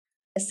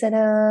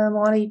السلام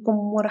عليكم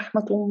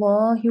ورحمة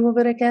الله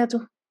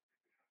وبركاته.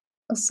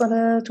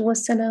 الصلاة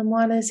والسلام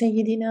على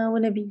سيدنا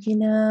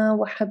ونبينا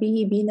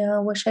وحبيبنا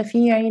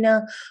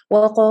وشفيعنا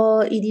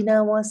وقائدنا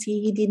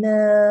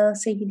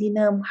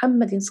سيدنا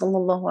محمد صلى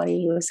الله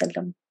عليه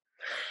وسلم.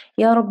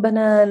 يا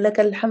ربنا لك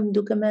الحمد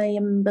كما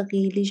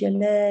ينبغي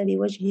لجلال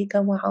وجهك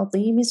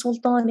وعظيم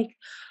سلطانك.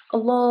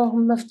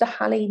 اللهم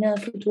افتح علينا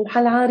فتوح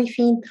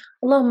العارفين.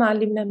 اللهم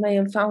علمنا ما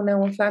ينفعنا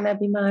وانفعنا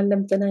بما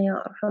علمتنا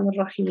يا أرحم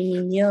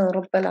الراحمين يا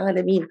رب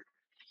العالمين.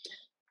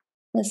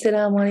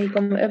 Assalamu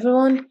alaikum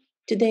everyone.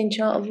 Today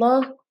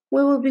inshallah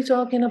we will be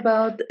talking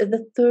about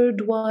the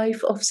third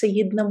wife of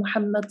Sayyidina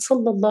Muhammad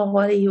sallallahu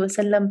alayhi wa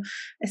sallam,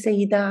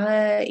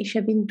 Sayyida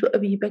Aisha bint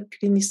Abu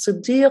Bakr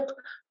as-Siddiq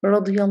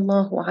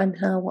radiyallahu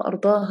anha wa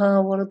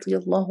ardaha wa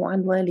radiyallahu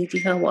an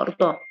walidiha wa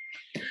ardaha.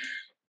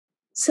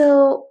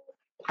 So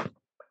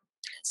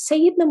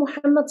Sayyidina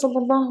Muhammad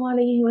sallallahu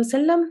alayhi wa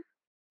sallam,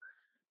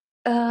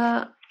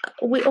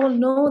 we all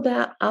know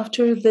that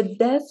after the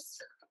death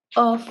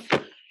of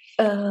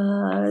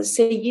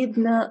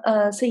Sayyida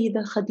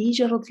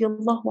Khadija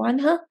radiallahu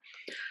anha,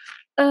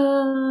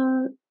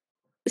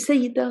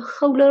 Sayyida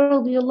Khawla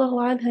radiallahu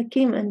anha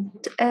came and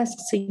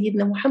asked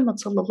Sayyidina Muhammad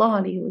sallallahu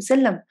alayhi wa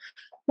sallam,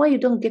 why you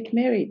don't get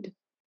married?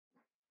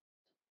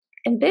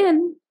 And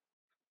then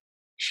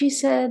she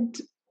said,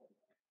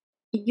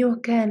 you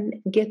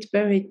can get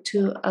married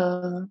to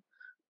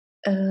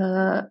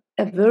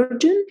a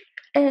virgin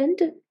and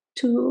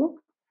to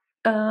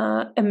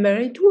a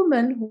married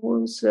woman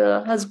whose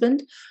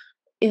husband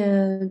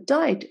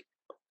died,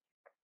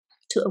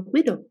 to a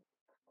widow.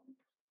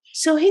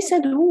 So he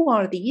said, who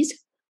are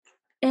these?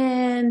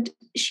 And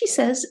she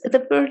says,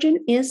 the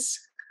virgin is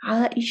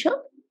Aisha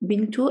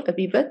bint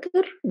Abu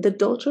Bakr, the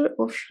daughter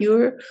of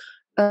your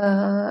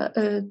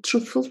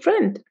truthful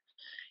friend.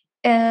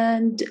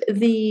 And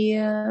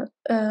the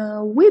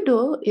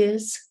widow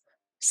is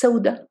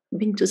Sauda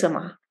bint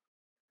Zam'a.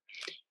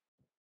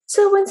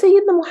 So when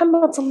Sayyidina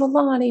Muhammad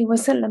sallallahu alayhi wa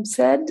sallam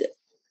said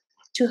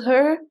to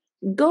her,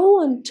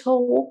 go and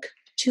talk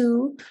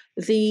to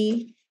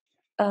the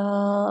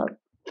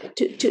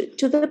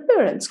to the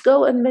parents,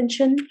 go and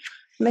mention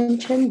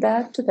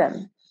that to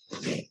them.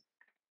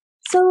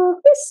 So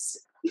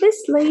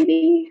this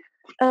lady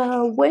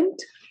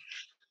went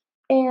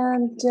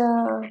and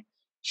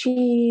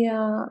she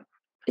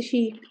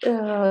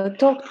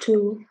talked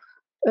to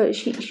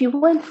she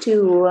went to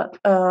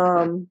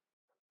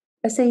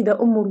Sayyida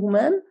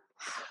Ruman,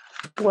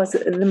 was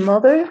the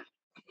mother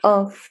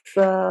of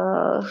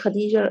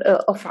Khadija,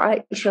 of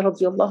Aisha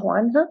radiallahu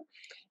anha,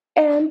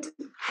 and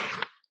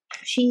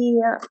she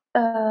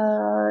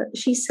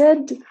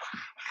said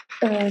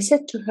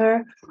to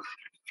her,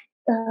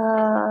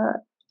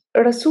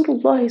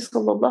 Rasulullah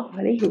sallallahu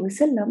alayhi wa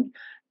sallam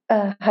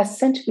has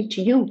sent me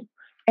to you,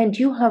 and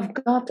you have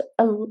got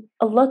a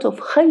lot of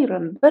khair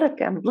and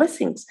barakah and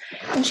blessings.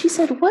 And she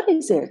said, what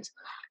is it?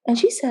 And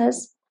she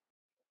says,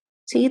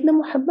 Sayyidina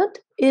Muhammad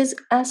is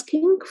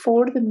asking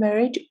for the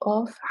marriage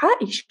of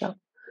Aisha.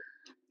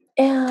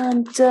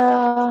 And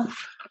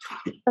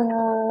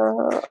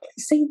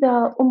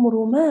Sayyida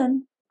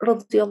Ruman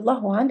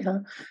radiallahu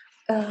anha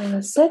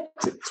said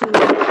to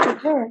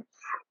her,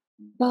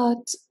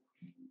 but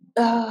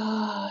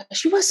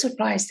she was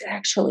surprised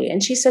actually,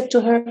 and she said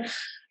to her,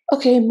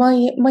 okay,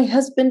 my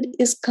husband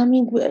is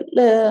coming,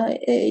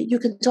 you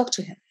can talk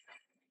to him.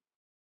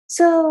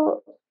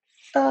 So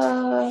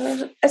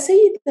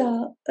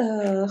Sayyida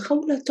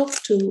Khawla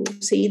talked to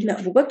Sayyidina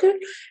Abu Bakr,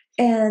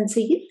 and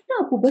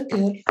Sayyidina Abu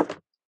Bakr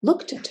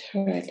looked at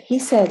her and he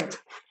said,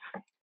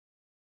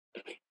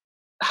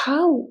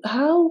 how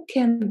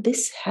can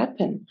this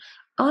happen?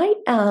 I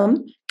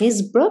am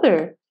his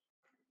brother.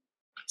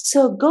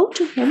 So go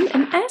to him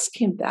and ask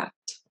him that.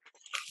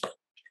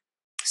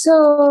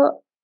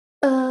 So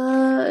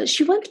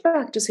she went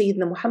back to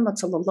Sayyidina Muhammad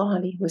sallallahu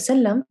alayhi wa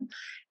sallam,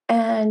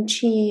 and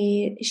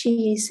she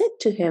said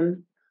to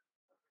him,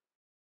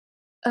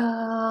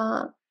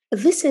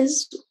 this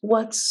is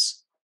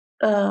what's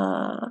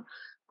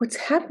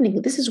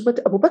happening. This is what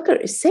Abu Bakr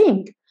is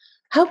saying.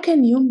 How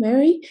can you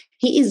marry?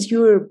 He is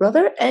your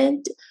brother,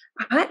 and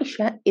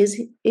Aisha is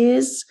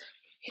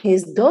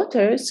his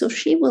daughter, so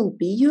she will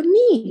be your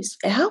niece.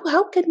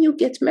 How can you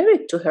get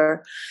married to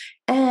her?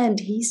 And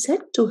he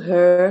said to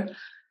her,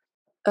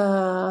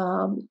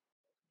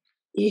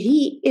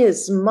 he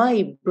is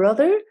my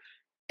brother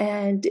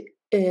and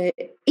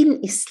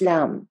in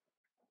Islam,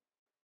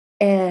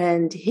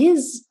 and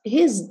his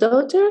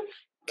daughter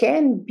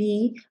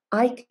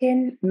I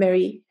can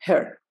marry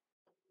her.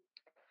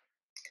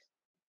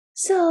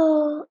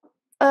 So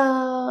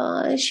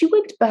she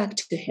went back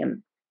to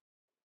him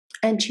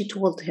and she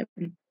told him.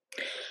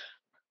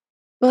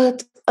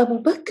 But Abu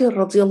Bakr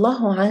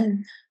radiallahu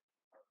anh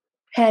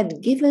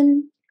had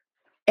given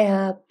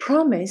a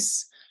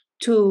promise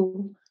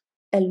to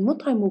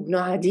Al-Mut'im ibn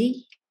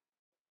Adi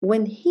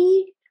when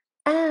he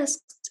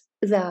asked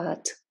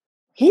that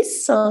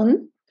his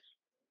son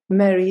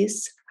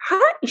marries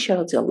Aisha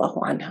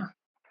radiallahu anha.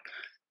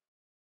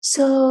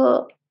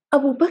 So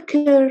Abu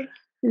Bakr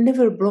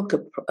never broke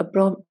a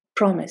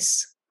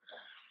promise.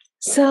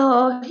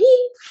 So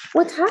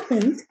what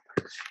happened?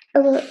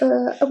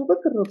 Abu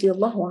Bakr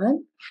radiallahu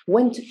anh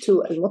went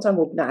to Al-Mut'im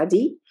ibn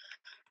Adi,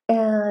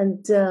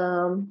 and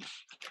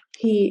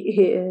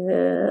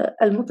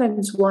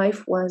Al-Mut'im's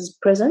wife was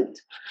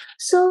present.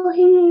 So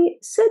he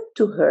said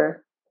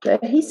to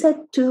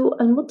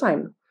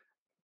Al-Mut'im,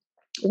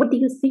 what do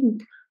you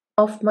think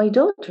of my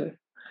daughter?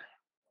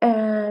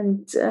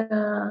 And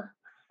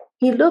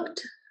he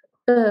looked,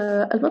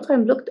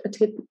 Al-Mut'im looked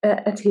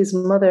at his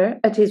mother,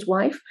 at his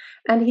wife,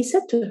 and he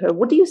said to her,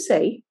 what do you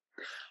say?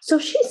 So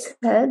she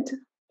said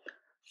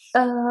to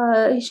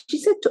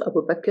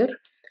Abu Bakr,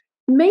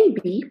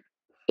 maybe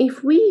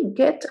if we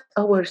get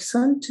our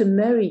son to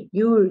marry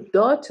your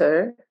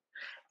daughter,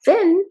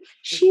 then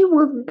she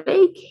will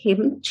make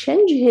him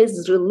change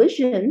his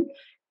religion,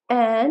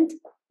 and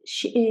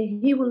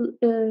he will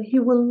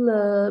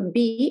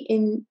be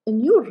in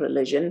your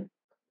religion.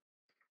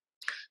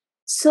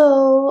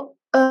 So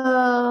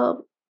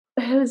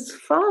his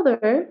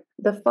father,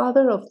 the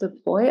father of the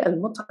boy,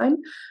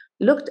 Al-Mut'im,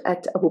 looked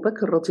at Abu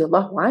Bakr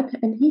radiallahu anh,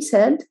 and he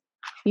said,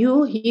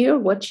 you hear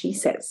what she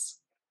says.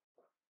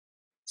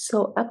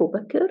 So Abu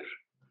Bakr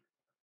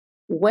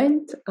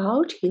went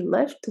out, he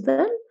left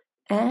them,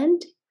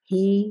 and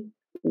he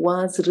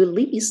was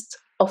released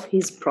of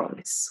his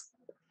promise.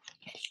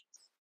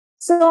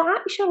 So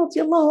Aisha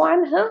radiallahu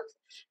anha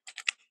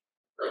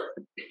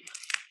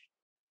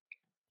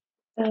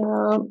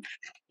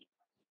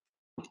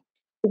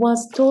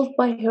was told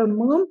by her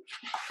mom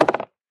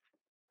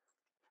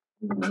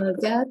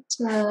that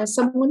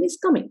someone is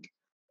coming.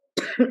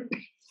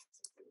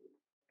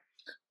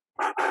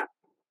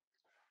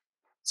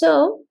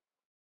 So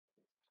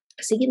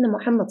Sayyidina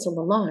Muhammad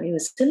sallallahu alayhi wa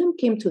sallam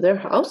came to their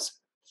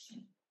house,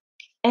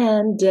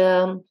 and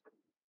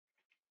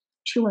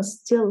she was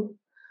still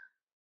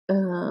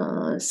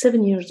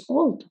 7 years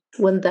old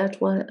when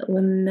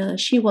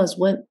she was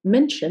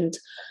mentioned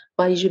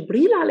by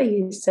Jibreel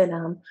alayhi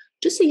salam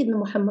to Sayyidina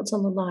Muhammad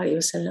sallallahu alayhi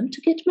wa sallam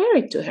to get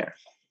married to her.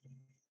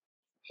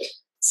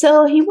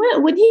 So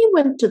when he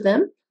went to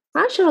them,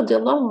 Aisha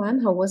radiallahu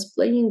anha was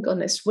playing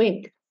on a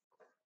swing,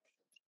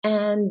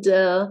 and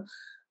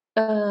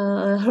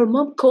her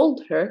mom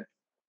called her,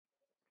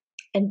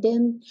 and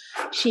then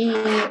she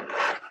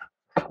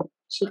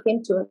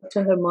came to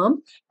her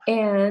mom,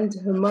 and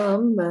her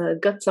mom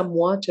got some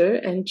water,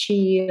 and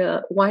she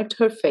wiped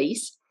her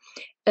face,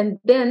 and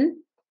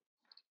then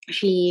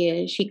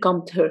she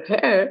combed her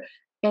hair,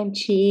 and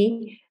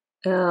she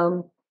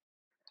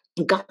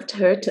got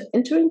her to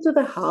enter into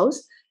the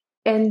house.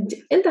 And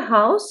in the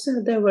house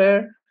there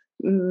were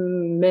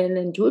men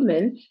and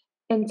women,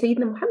 and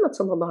Sayyidina Muhammad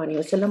sallallahu alaihi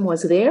wasallam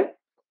was there.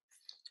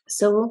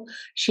 So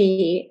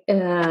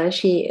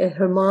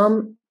her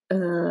mom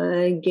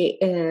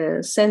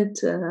sent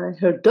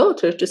her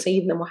daughter to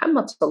Sayyidina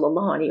Muhammad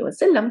sallallahu alaihi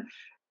wasallam,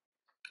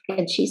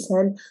 and she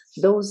said,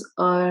 those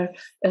are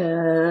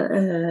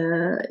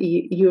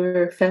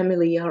your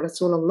family, Ya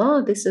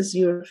Rasulullah, this is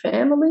your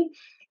family.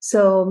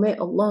 So may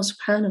Allah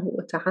subhanahu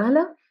wa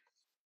ta'ala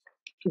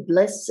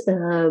bless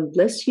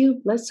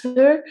you, bless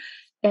her.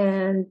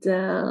 And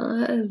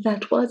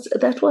that was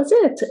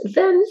it.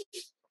 Then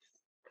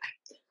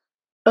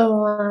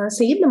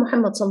Sayyidina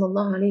Muhammad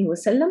sallallahu alayhi wa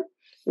sallam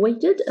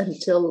waited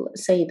until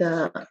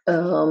Sayyida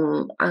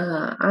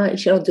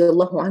Aisha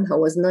radiallahu anha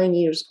was 9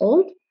 years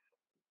old,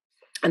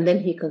 and then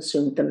he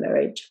consumed the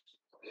marriage.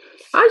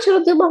 Aisha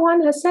radiallahu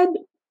anha said,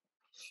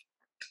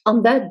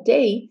 on that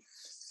day,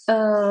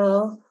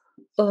 the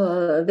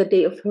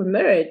day of her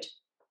marriage,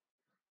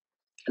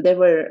 there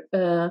were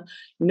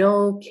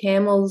no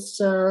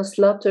camels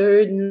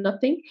slaughtered,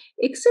 nothing,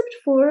 except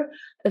for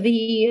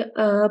the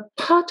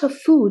pot of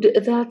food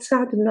that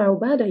Sa'd ibn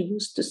Ubadah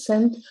used to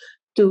send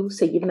to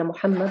Sayyidina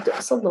Muhammad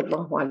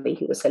sallallahu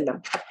alayhi wa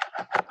sallam.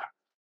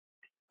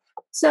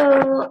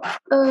 So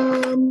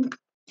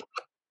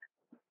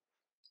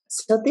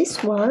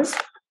this was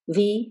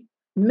the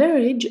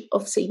marriage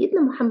of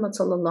Sayyidina Muhammad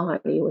sallallahu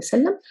alayhi wa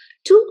sallam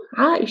to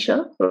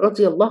Aisha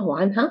radiallahu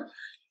anha.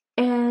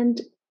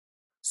 And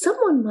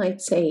someone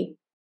might say,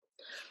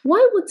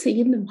 why would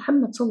Sayyidina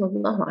Muhammad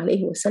sallallahu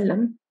alayhi wa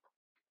sallam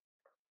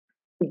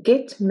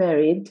get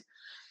married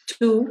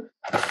to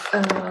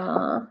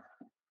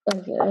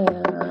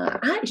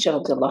Aisha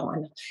radiallahu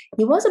anha?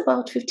 He was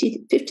about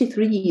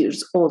 53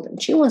 years old,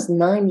 and she was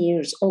 9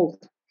 years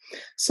old.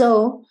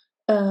 So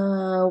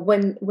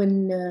when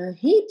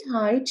he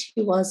died,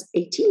 she was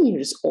 18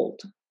 years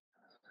old.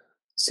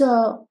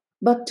 So,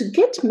 but to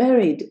get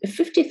married,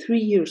 53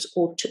 years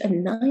old to a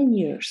 9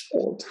 years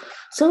old,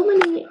 so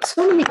many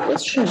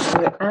questions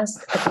were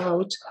asked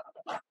about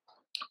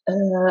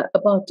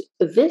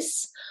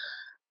this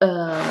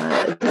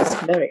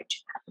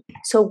marriage.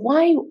 So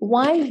why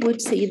would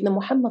Sayyidina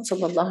Muhammad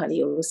sallallahu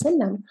alayhi wa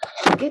sallam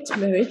get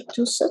married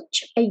to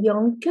such a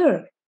young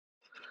girl?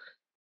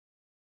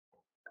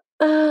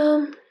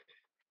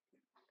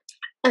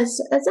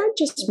 As I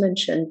just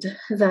mentioned,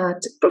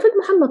 that Prophet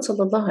Muhammad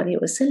sallallahu alayhi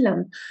wa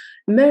sallam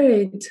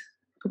married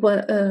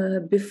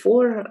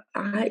before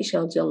Aisha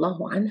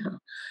radiallahu anha,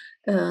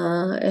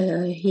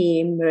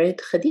 he married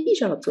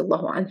Khadija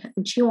radiallahu anha,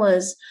 and she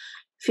was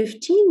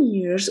 15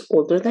 years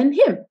older than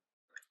him,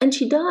 and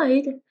she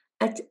died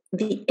at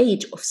the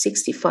age of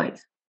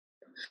 65.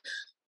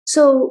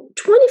 So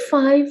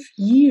 25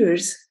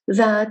 years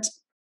that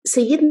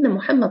Sayyidina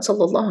Muhammad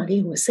sallallahu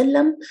alayhi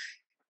wasallam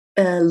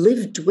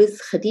lived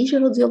with Khadija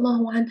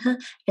radiallahu anha,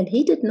 and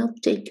he did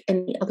not take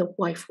any other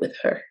wife with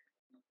her.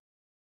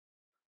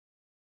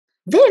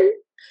 Then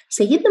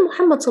Sayyidina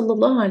Muhammad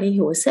sallallahu alayhi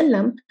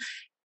wasallam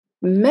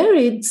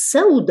married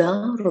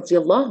Sauda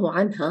radiallahu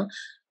anha,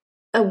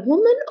 a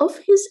woman of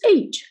his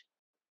age.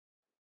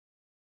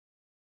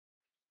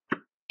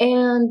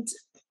 And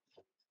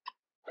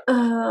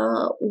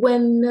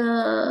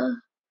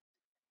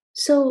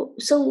so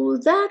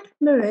that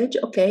marriage,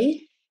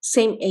 okay,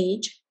 same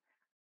age,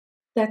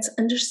 that's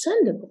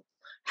understandable.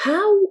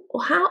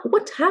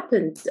 What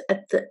happened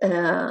at the,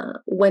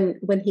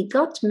 when he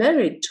got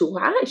married to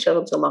Aisha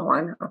radiallahu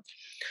anha?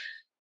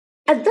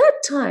 At their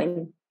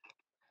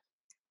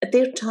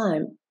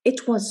time,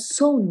 it was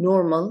so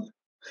normal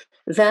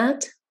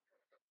that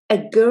a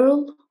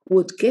girl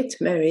would get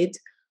married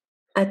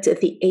at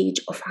the age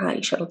of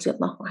Aisha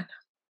radiallahu anha.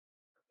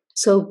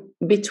 So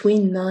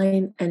between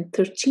 9 and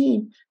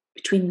 13,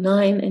 between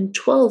 9 and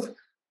 12,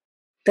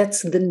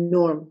 that's the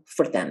norm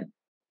for them.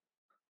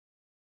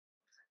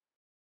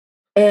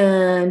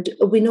 And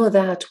we know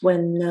that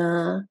when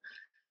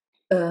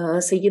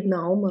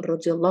Sayyidina Umar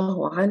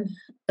radiallahu anh,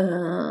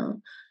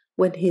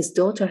 when his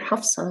daughter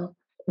Hafsa,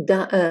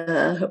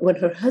 when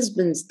her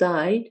husbands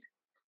died,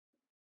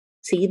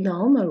 Sayyidina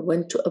Umar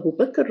went to Abu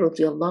Bakr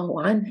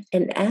radiallahu anh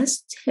and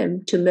asked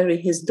him to marry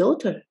his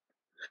daughter.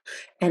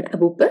 And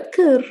Abu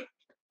Bakr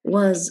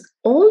was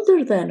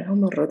older than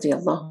Umar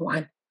radiallahu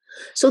anh.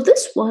 So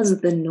this was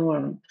the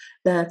norm,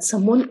 that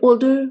someone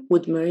older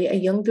would marry a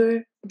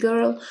younger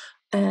girl,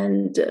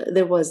 and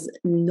there was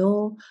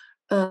no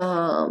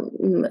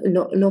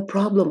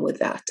problem with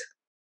that.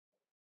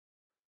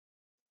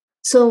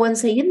 So when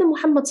Sayyidina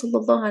Muhammad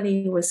sallallahu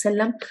alayhi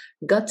wasallam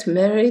got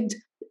married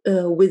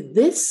with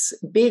this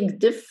big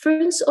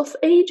difference of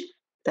age,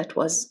 that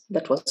was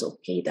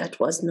okay. That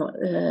was not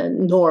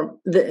norm.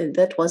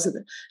 That was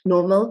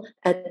normal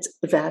at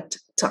that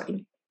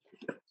time.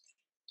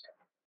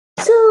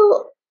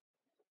 So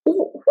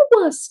who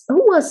was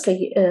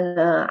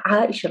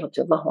Aisha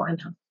radiallahu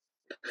anha?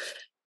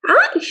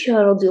 Aisha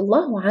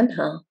radiallahu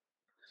anha,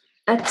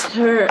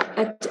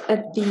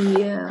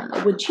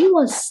 when she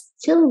was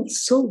still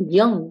so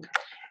young,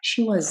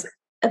 she was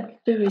a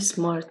very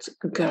smart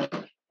girl.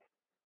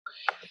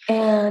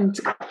 And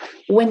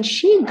when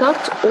she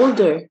got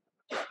older,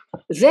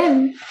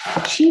 then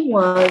she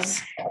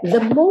was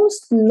the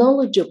most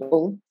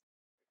knowledgeable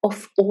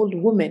of all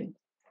women.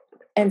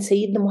 And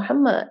Sayyidina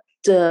Muhammad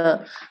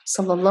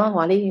sallallahu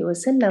alayhi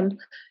wasallam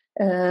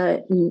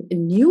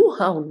knew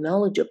how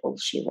knowledgeable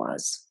she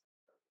was.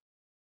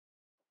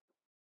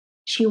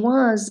 She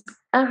was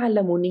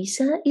أعلم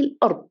نساء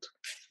الأرض,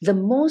 the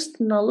most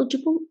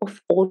knowledgeable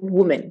of all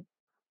women.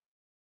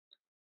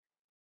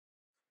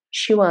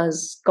 She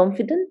was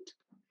confident,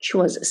 she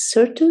was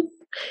assertive,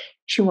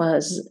 she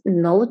was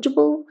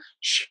knowledgeable,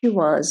 she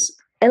was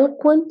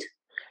eloquent,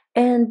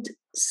 and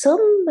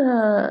some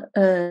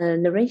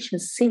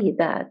narrations say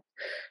that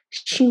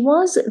she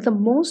was the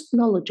most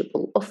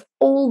knowledgeable of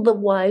all the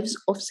wives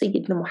of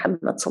Sayyidina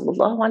Muhammad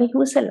sallallahu alayhi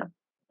wasallam.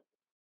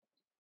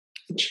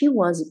 She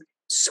was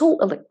so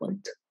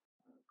eloquent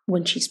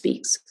when she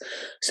speaks.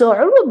 So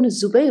Urwa ibn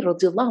Zubayr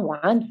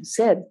radiallahu anhu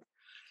said,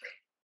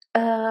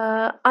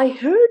 I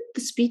heard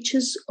the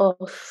speeches of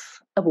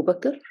Abu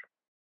Bakr,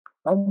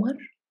 Umar,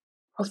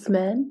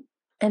 Uthman,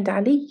 and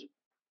Ali,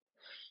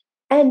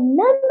 and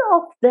none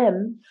of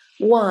them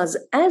was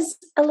as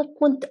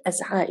eloquent as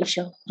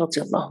Aisha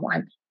radiallahu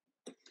anha.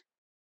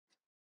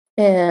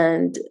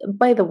 And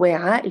by the way,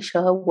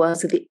 Aisha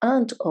was the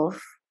aunt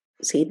of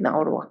Sayyidina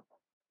Urwa.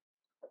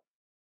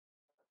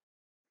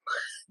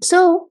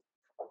 So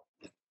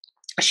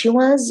she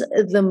was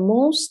the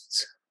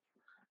most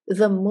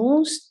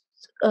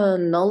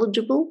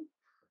knowledgeable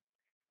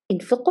in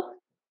fiqh,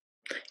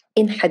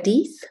 in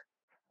hadith,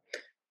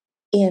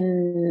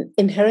 in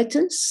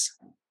inheritance,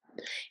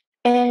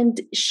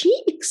 and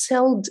she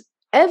excelled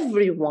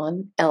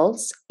everyone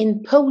else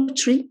in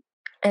poetry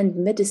and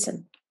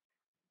medicine.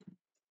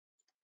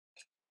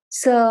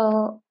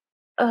 So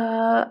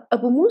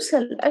Abu Musa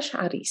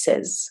al-Ash'ari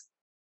says,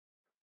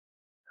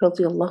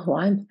 radiallahu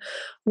anhu,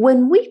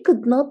 when we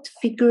could not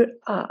figure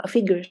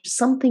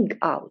something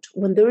out,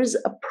 when there is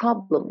a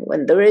problem,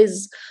 when there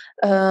is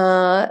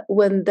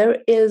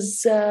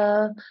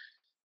an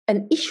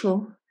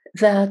issue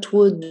that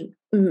would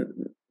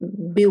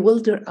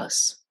bewilder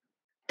us,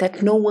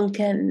 that no one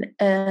can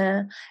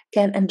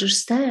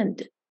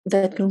understand,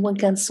 that no one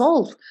can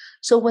solve.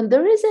 So when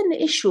there is an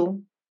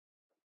issue,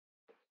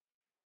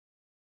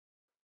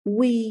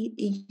 we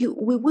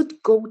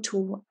would go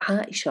to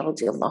Aisha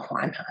radiallahu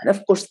anha. And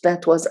of course,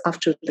 that was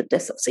after the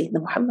death of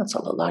Sayyidina Muhammad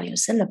sallallahu alayhi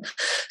wasallam.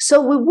 So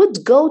we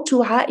would go to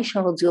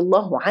Aisha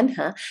radiallahu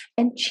anha,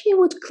 and she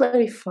would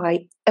clarify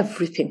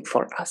everything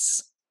for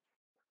us.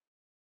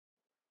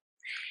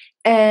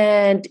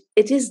 And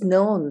it is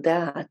known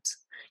that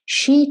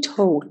she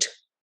taught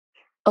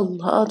a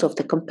lot of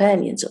the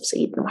companions of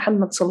Sayyidina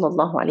Muhammad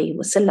sallallahu alayhi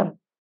wasallam.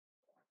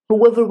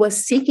 Whoever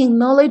was seeking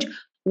knowledge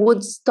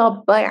would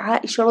stop by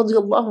Aisha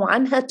radiallahu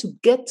anha to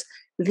get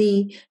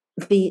the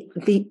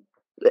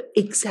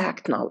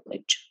exact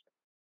knowledge.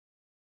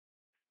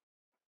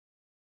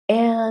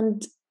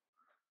 And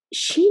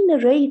she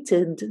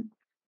narrated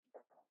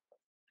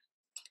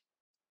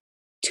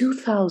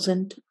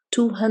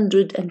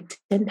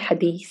 2,210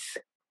 hadith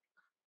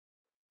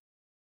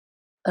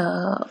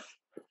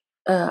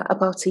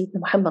about Sayyidina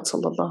Muhammad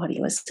sallallahu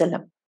alayhi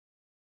wasallam.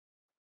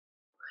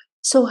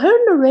 So her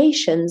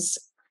narrations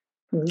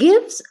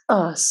gives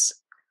us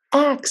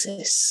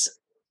access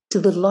to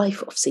the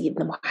life of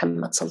Sayyidina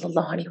Muhammad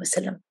sallallahu alayhi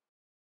wasallam.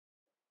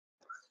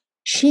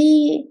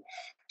 She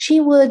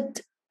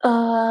would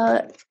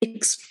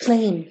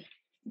explain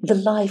the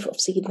life of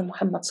Sayyidina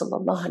Muhammad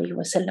sallallahu alayhi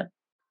wasallam.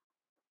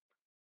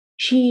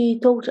 She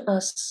taught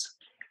us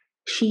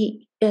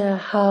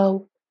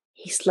how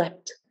he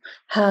slept,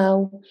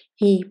 how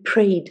he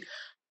prayed,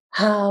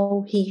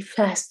 how he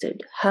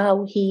fasted,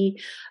 how he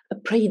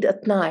prayed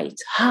at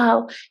night,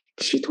 how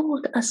she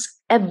taught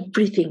us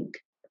everything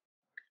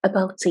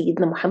about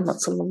Sayyidina Muhammad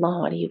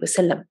sallallahu alayhi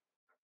wasallam.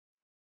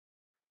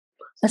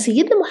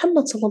 Sayyidina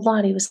Muhammad sallallahu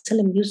alayhi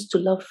wasallam used to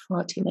love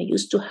Fatima,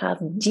 used to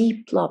have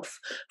deep love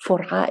for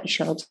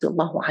Aisha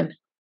radiallahu anha.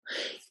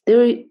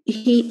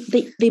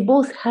 They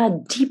both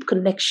had deep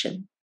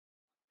connection.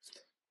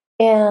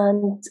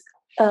 And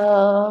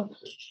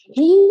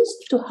he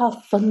used to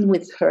have fun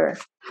with her.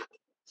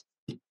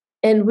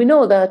 And we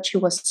know that she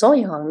was so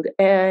young,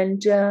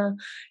 and Sayyidina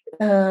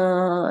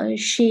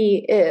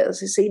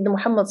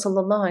Muhammad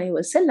sallallahu alaihi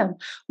wasallam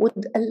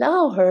would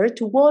allow her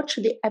to watch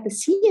the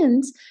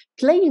Abyssinians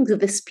playing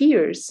the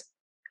spears,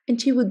 and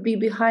she would be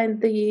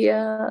behind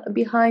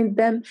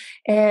them,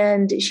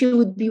 and she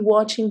would be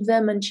watching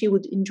them, and she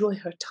would enjoy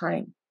her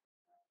time.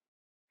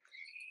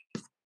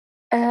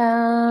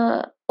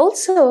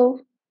 Also,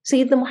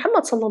 Sayyidina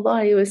Muhammad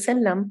sallallahu alaihi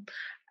wasallam,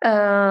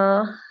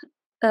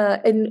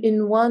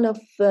 in one of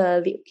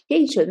the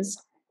occasions,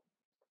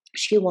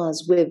 she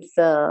was with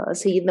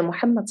Sayyidina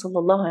Muhammad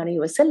sallallahu alaihi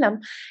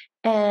wasallam,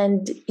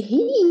 and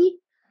he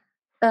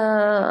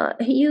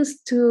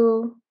used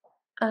to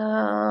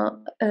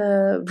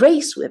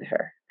race with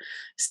her.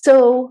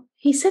 So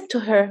he said to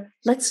her,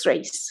 "Let's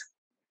race."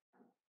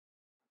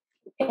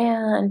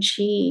 And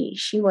she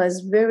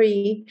was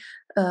very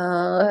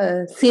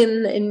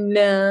thin,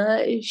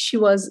 and she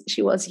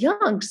was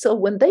young. So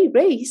when they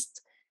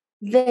raced,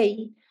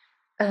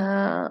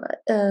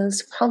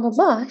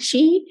 subhanallah,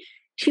 she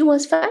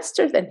was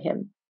faster than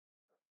him.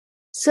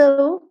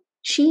 So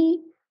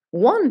she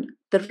won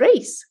the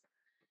race,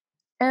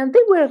 and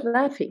they were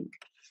laughing.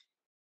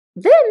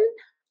 Then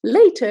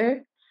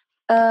later,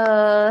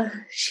 Sayyidina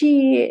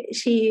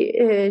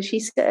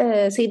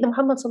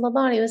Muhammad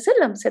sallallahu alaihi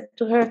wasallam said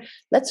to her,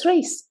 "Let's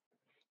race,"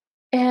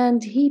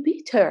 and he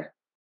beat her.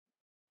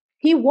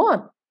 He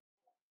won.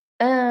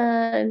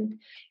 And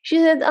she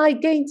said, "I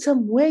gained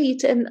some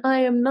weight and I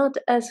am not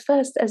as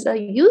fast as I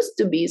used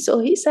to be." So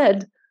he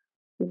said,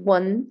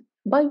 1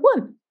 by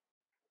 1.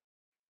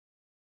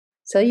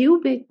 So you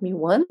beat me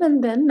 1,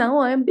 and then now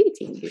I am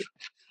beating you.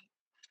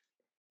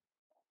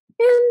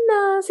 And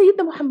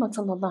Sayyidina Muhammad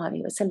sallallahu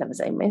alayhi wa sallam,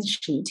 as I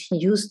mentioned, he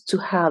used to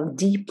have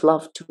deep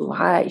love to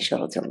Aisha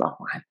radiallahu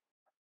anha.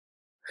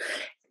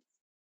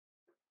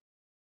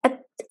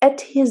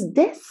 At his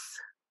death,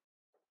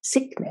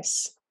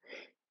 sickness,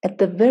 at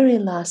the very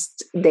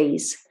last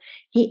days,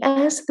 he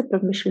asked the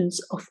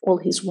permissions of all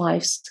his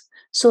wives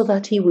so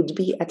that he would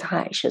be at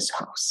Aisha's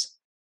house.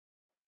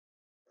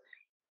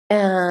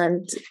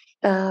 And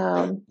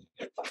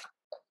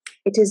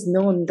it is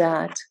known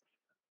that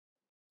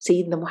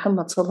Sayyidina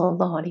Muhammad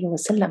sallallahu alaihi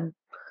wasallam,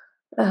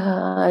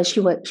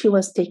 she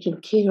was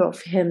taking care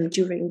of him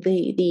during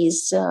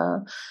these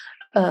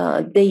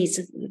days,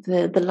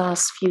 the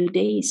last few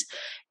days,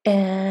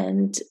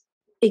 and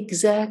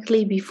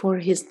exactly before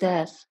his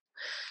death,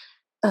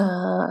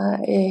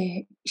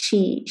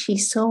 she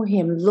saw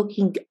him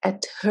looking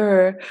at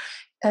her.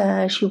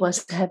 She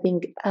was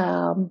having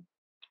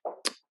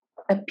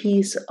a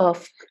piece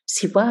of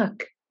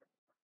siwak,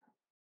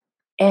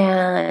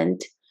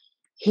 and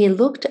he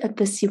looked at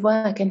the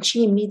siwak, and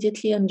she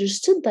immediately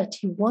understood that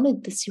he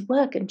wanted the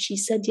siwak, and she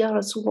said, "Ya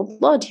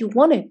Rasulullah, do you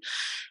want it?"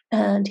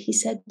 And he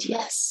said,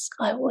 "Yes,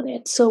 I want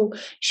it." So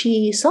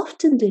she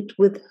softened it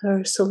with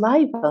her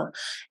saliva,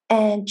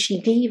 and she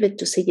gave it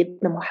to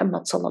Sayyidina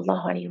Muhammad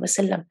sallallahu alaihi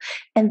wasallam,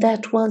 and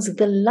that was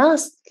the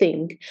last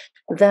thing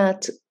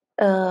that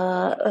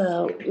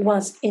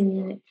was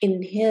in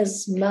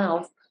his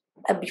mouth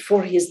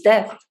before his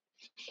death.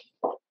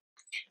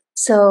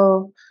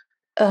 So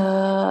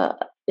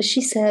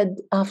she said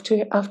after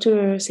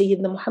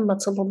Sayyidina Muhammad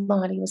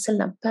sallallahu alaihi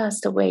wasallam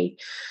passed away,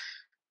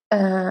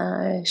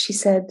 she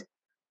said,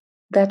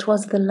 that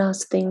was the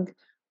last thing.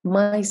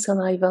 My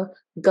saliva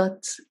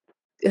got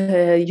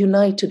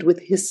united with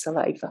his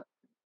saliva.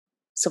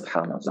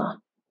 Subhanallah.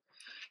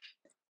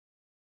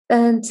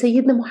 And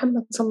Sayyidina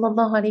Muhammad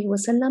sallallahu alaihi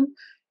wasallam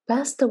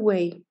passed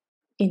away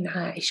in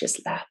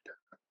Aisha's lap.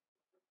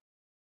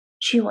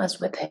 She was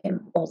with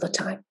him all the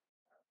time.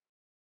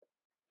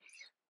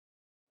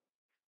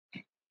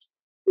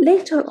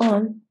 Later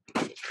on,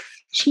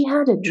 she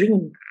had a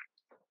dream,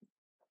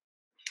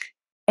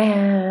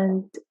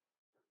 and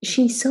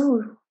she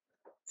saw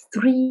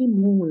 3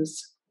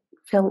 moons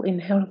fell in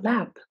her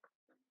lap.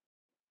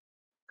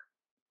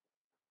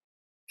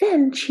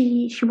 Then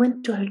she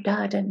went to her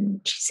dad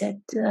and she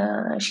said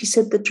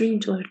the dream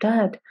to her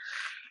dad.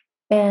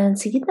 And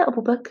Sayyidina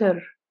Abu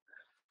Bakr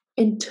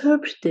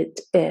interpreted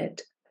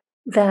it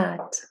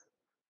that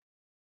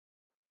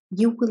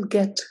you will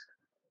get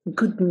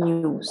good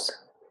news.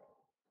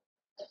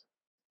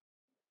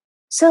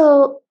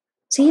 So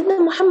Sayyidina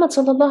Muhammad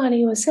sallallahu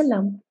alayhi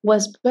wasallam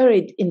was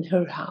buried in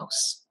her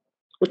house,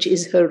 which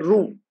is her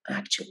room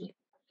actually.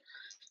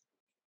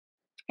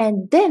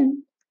 And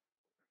then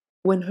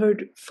when her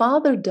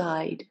father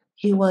died,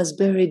 he was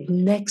buried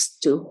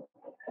next to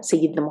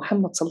Sayyidina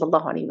Muhammad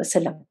sallallahu alayhi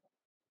wasallam.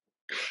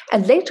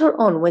 And later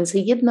on, when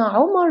Sayyidina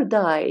Umar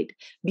died,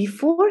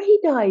 before he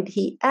died,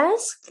 he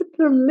asked the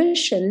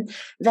permission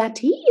that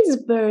he is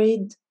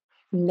buried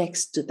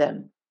next to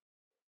them.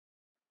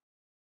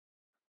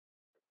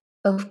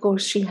 Of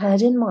course, she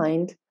had in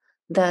mind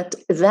that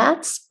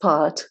that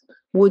spot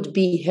would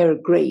be her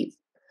grave.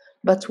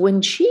 But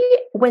when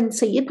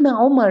Sayyidina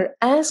Umar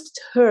asked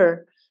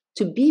her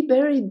to be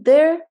buried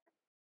there,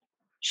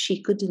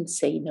 she couldn't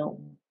say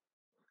no.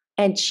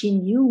 And she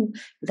knew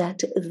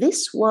that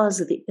this was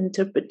the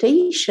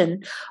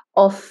interpretation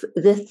of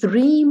the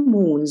 3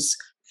 moons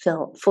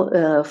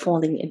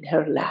falling in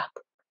her lap.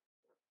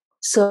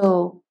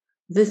 So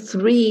the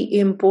 3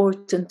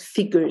 important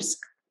figures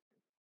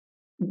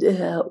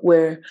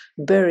were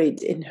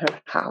buried in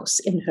her house,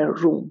 in her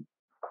room.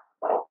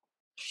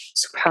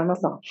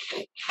 Subhanallah.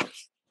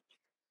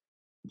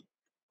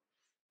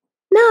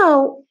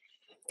 Now,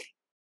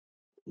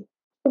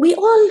 we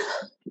all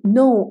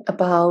know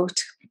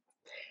about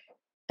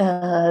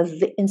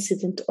the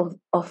incident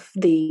of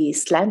the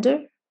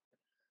slander,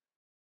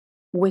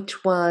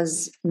 which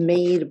was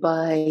made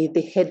by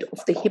the head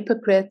of the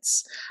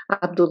hypocrites,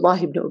 Abdullah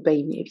ibn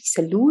Ubay ibn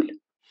Salul.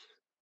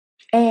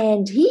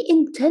 And he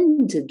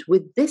intended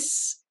with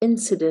this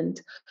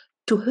incident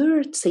to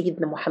hurt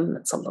Sayyidina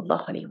Muhammad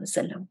sallallahu alayhi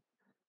wasallam.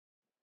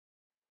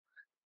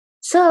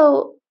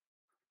 So,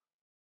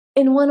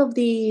 in one of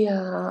the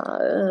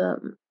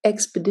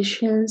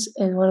expeditions,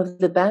 in one of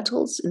the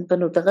battles, in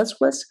one of the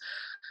ghazwas,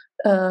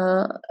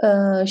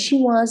 she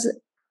was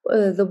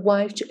the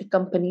wife to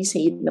accompany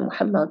Sayyidina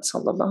Muhammad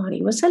sallallahu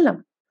alayhi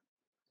wasallam.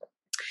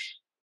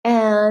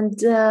 And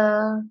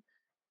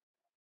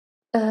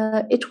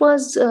it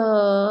was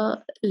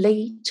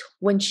late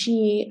when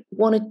she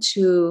wanted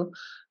to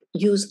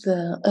use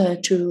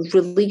to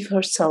relieve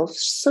herself.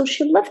 So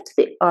she left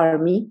the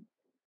army,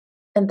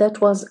 and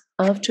that was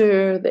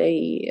after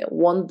they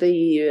won the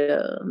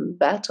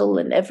battle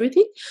and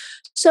everything.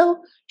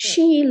 So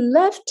she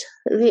left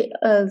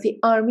the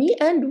army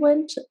and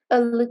went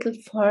a little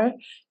far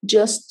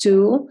just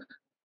to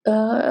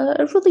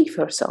relieve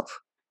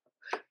herself.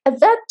 At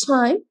that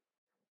time,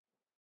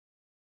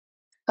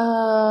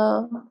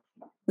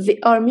 the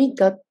army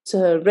got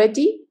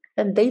ready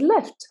and they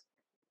left.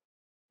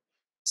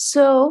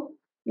 So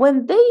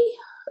when they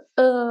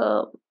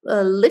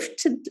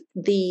lifted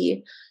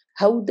the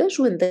hawdaj,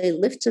 when they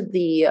lifted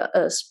the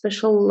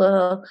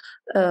special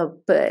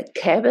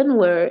cabin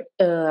where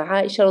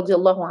Aisha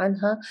radiallahu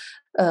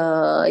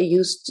anha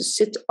used to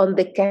sit on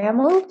the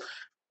camel,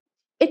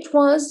 it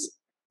was,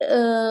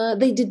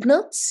 they did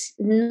not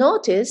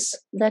notice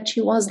that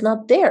she was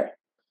not there.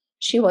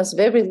 She was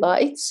very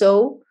light,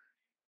 so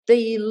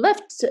they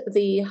left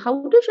the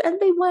hawdaj and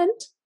they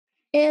went,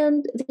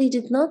 and they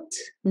did not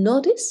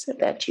notice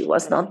that she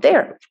was not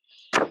there.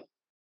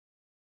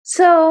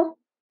 So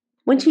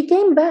when she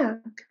came back,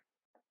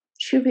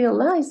 she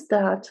realized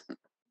that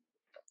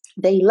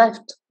they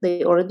left.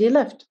 They already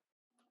left.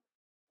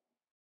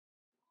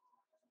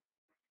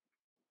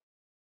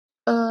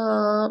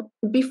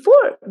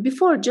 Before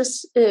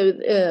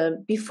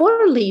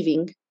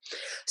leaving,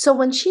 so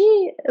when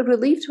she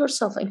relieved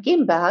herself and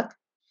came back,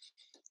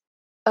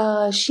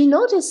 she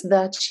noticed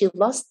that she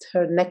lost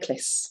her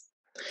necklace.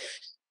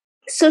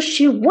 So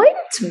she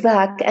went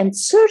back and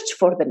searched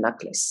for the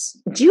necklace.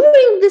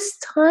 During this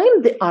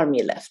time, the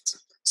army left.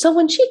 So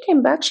when she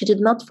came back, she did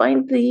not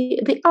find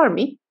the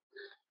army.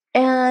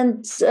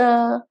 And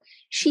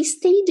she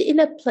stayed in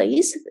a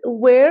place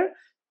where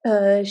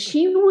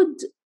she would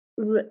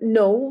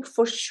know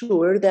for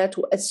sure that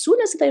as soon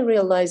as they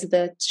realized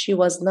that she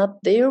was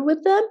not there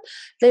with them,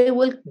 they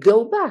will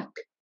go back.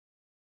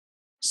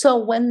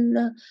 So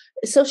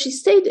so she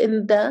stayed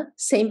in the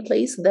same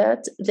place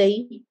that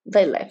they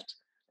left.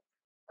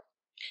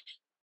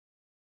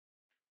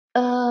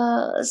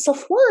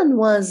 Safwan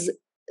was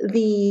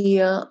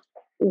the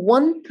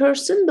one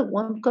person, the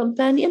one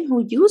companion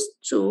who used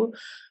to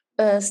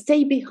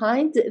stay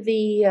behind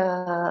the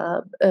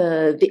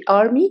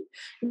army,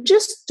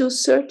 just to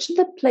search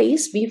the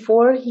place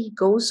before he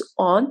goes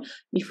on,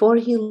 before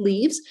he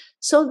leaves,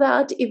 so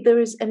that if there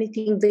is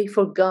anything they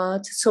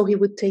forgot, so he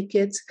would take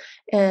it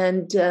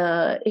and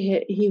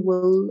he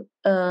will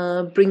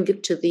bring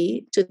it to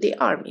the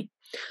army.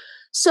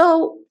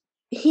 So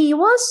he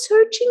was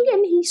searching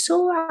and he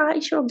saw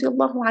Aisha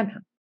radiallahu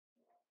anha.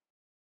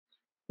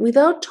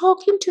 Without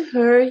talking to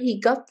her, he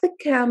got the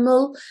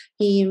camel,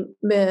 he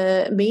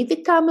made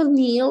the camel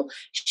kneel,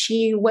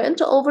 she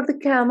went over the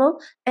camel,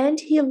 and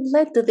he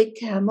led the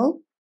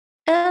camel,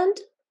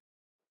 and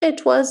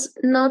it was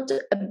not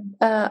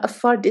a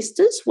far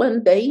distance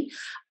when they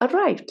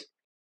arrived.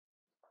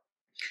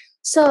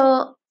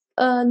 So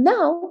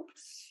now,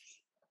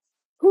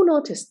 who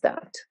noticed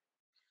that?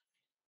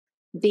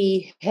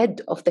 The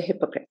head of the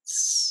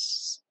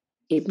hypocrites,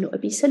 Ibn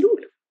Abi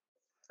Salul.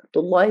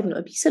 Abdullah ibn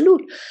Abi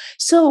Salul.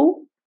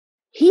 So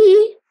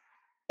he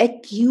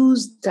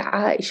accused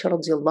Aisha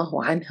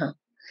radiallahu anha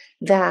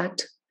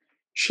that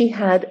she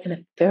had an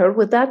affair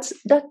with that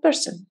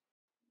person.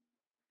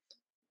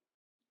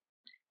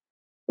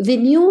 The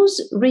news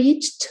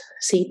reached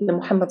Sayyidina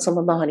Muhammad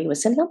sallallahu alayhi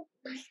wasallam,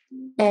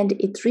 and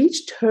it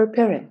reached her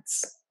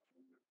parents.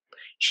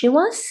 She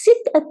was sick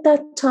at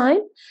that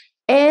time,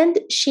 and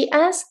she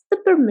asked the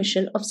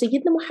permission of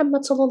Sayyidina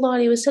Muhammad sallallahu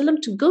alayhi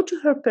wasallam to go to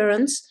her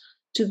parents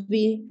to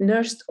be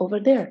nursed over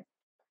there.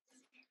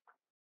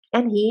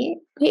 And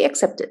he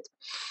accepted.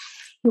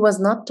 He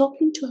was not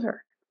talking to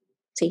her.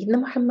 Sayyidina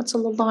Muhammad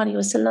sallallahu alayhi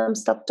wasallam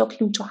stopped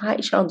talking to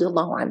Aisha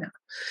radiallahu anha.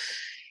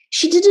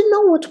 She didn't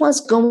know what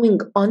was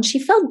going on. She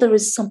felt there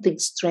is something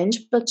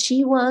strange, but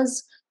she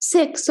was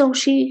sick, so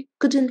she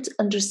couldn't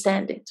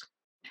understand it.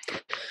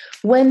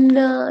 When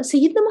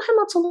Sayyidina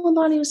Muhammad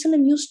sallallahu alayhi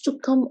wasallam used to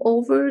come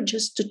over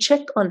just to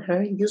check on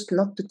her, he used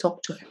not to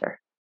talk to her.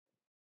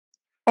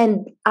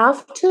 And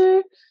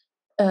after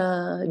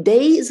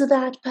days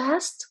that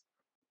passed,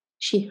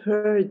 she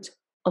heard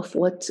of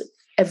what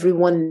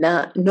everyone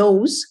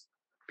knows,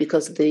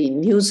 because the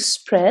news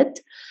spread,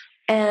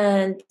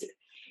 and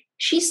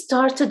she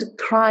started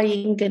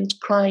crying and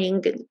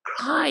crying and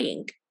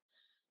crying.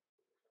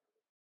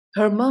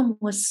 Her mom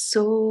was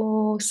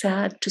so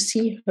sad to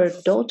see her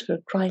daughter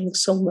crying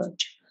so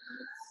much.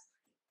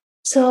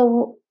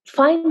 So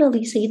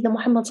finally, Sayyidina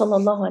Muhammad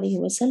sallallahu alayhi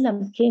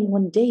wasallam came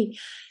one day,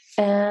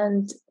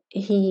 and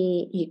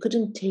he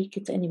couldn't take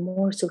it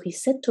anymore. So he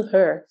said to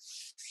her,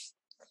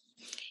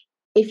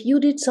 if you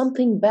did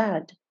something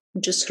bad,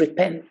 just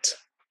repent.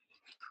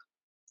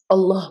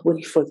 Allah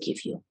will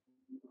forgive you.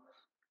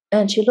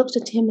 And she looked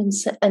at him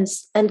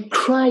and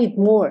cried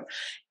more.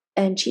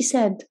 And she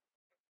said,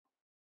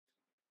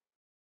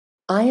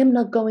 I am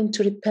not going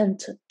to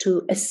repent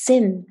to a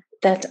sin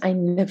that I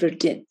never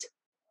did.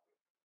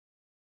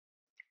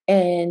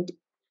 And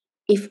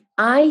if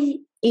I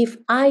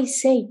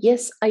say,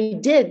 yes, I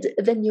did,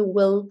 then you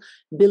will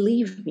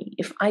believe me.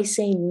 If I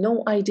say,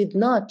 no, I did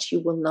not,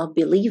 you will not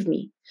believe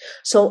me.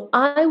 So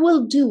I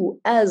will do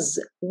as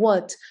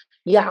what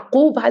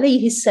Yaqub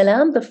alayhi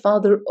salam, the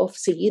father of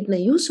Sayyidina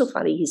Yusuf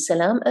alayhi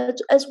salam,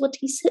 as what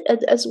he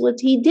said, as what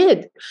he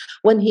did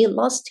when he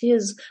lost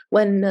his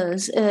two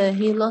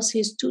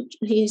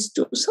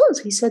sons.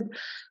 He said,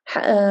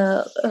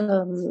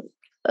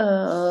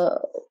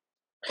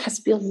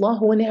 Hasbi Allah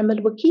wa ni'mal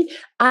wakil.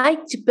 I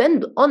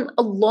depend on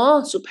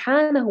Allah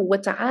subhanahu wa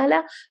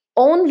ta'ala,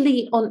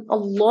 only on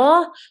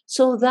Allah,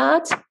 so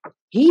that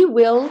He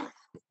will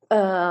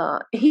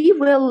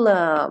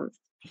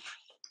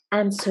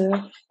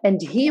answer,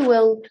 and He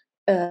will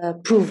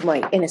prove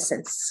my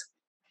innocence.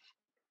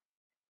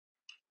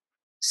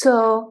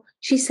 So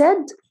she said,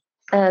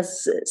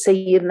 as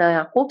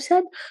Sayyidina Yaqub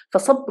said,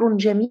 فَصَبْرٌ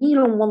جَمِيلٌ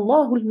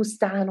وَاللَّهُ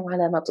الْمُسْتَعَانُ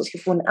عَلَى مَا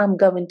تَصِفُونَ. I'm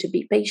going to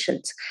be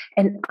patient,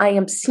 and I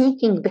am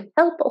seeking the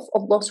help of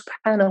Allah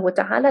subhanahu wa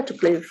ta'ala to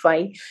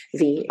clarify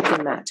the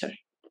matter.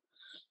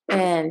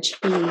 And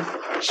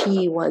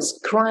she was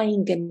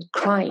crying and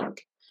crying,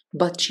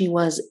 but she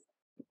was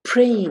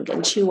praying,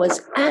 and she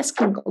was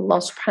asking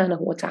Allah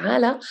subhanahu wa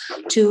ta'ala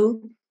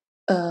to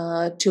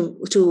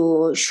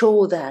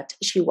show that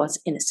she was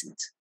innocent.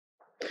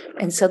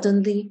 And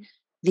suddenly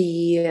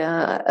the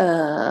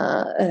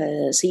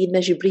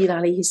Sayyidina Jibreel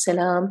alayhi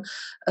salam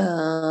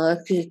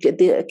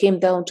came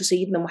down to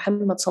Sayyidina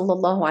Muhammad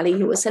sallallahu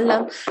alayhi wa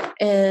sallam,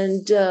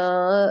 and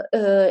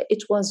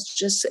it was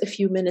just a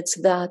few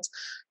minutes that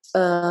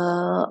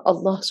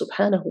Allah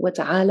subhanahu wa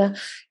ta'ala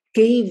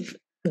gave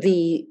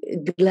the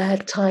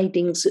glad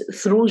tidings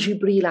through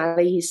Jibreel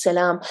alayhi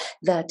salam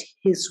that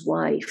his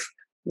wife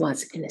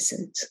was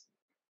innocent.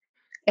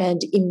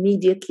 And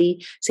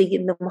immediately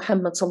Sayyidina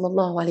Muhammad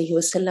sallallahu alayhi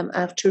wasallam,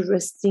 after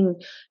resting,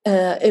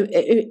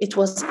 it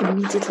was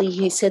immediately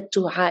he said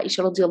to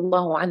Aisha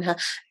radiallahu anha,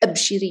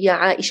 Abshiri ya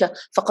Aisha,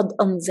 faqad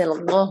anzal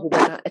Allahu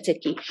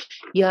bara'ataki.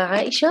 Ya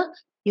Aisha,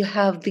 you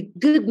have the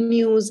good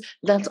news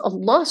that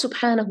Allah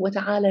subhanahu wa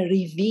ta'ala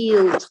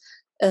revealed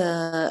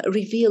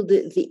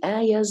the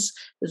ayahs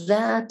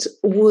that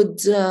would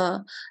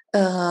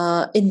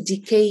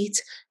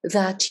indicate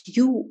that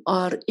you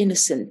are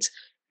innocent.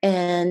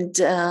 And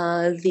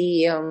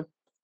the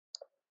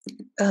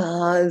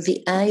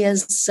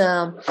ayahs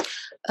are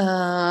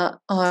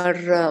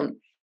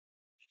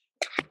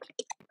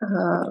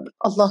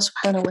Allah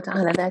subhanahu wa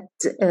ta'ala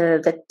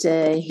that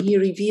He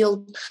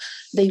revealed.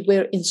 They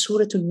were in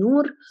Surah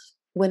An-Nur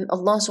when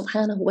Allah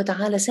subhanahu wa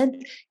ta'ala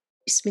said,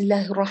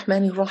 Bismillah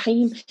ar-Rahman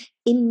ar-Rahim,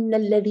 إن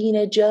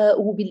الذين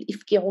جاءوا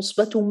بالإفك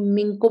عصبة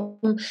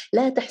منكم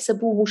لا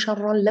تحسبوه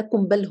شرا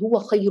لكم بل هو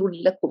خير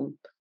لكم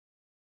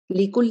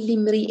لكل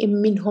امرئ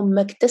منهم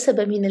ما اكتسب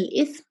من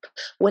الإثم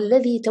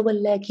والذي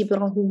تولى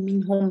كبره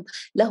منهم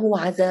له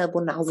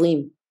عذاب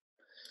عظيم.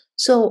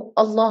 So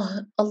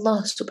Allah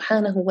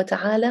subhanahu wa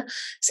ta'ala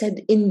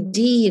said,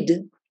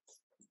 indeed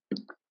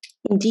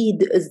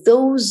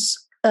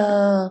those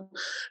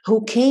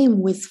who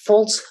came with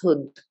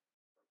falsehood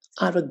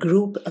are a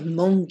group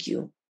among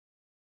you.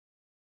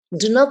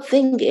 Do not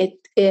think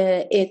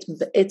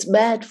it's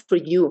bad for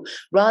you.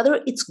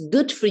 Rather, it's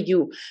good for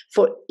you.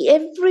 For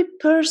every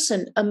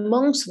person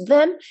amongst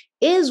them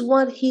is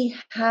what he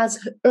has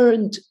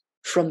earned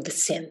from the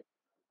sin.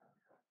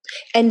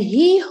 And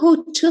he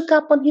who took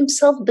upon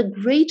himself the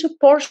greater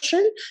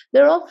portion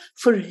thereof,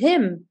 for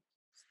him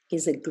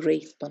is a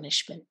great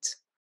punishment.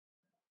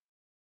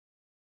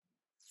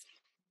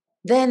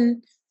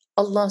 Then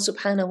Allah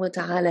subhanahu wa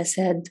ta'ala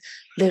said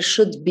there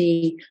should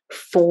be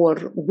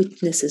 4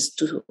 witnesses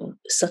to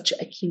such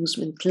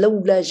accusement.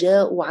 لولا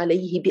جاءوا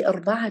عليه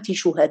بأربعة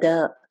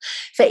شهداء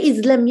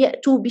فإذ لم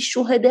يأتوا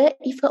بالشهداء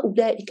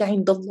فأولئك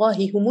عند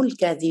الله هم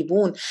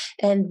الكاذبون.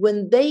 And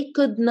when they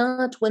do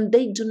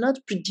not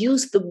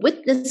produce the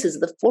witnesses,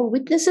 the 4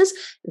 witnesses,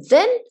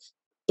 then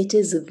it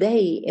is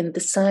they in the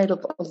sight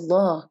of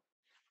Allah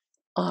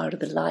are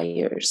the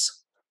liars.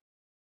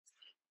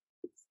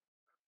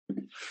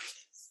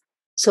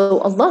 So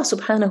Allah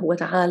subhanahu wa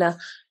ta'ala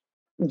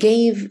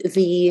gave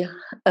the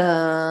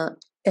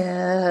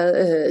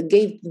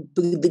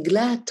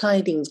glad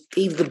tidings,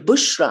 gave the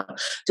bushra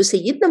to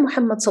Sayyidina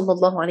Muhammad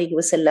sallallahu alayhi wa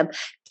sallam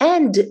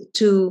and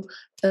to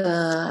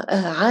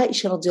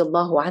Aisha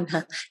radiallahu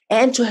anha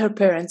and to her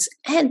parents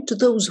and to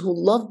those who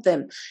love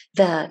them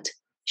that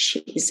she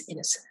is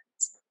innocent.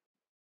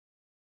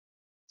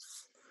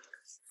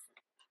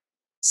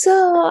 So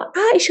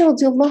Aisha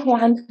radiallahu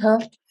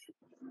anha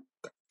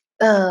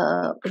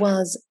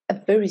was a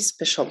very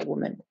special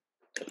woman.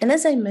 And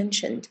as I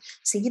mentioned,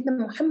 Sayyidina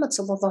Muhammad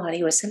sallallahu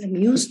alayhi wa sallam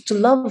used to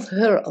love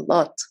her a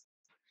lot.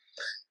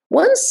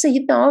 Once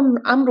Sayyidina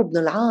Amr ibn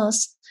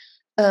al-As,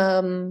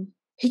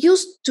 he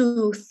used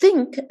to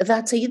think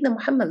that Sayyidina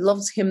Muhammad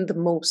loves him the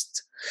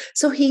most.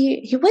 So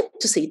he went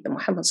to Sayyidina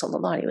Muhammad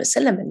sallallahu alayhi wa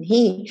sallam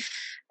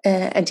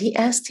and he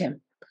asked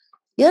him,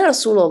 Ya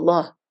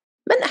Rasulullah,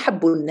 man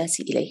ahabbu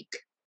al-nasi ilayk?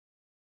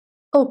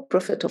 O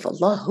Prophet of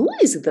Allah, who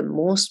is the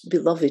most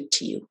beloved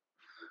to you?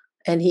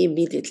 And he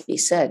immediately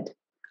said,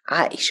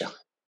 Aisha.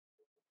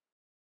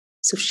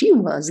 So she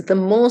was the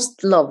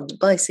most loved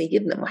by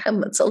Sayyidina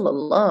Muhammad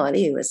sallallahu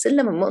alayhi wa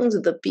sallam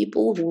amongst the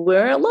people who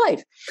were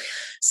alive.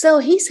 So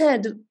he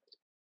said,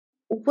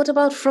 what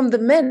about from the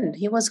men?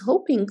 He was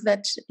hoping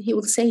that he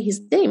would say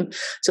his name.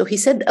 So he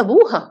said,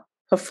 Abuha,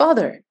 her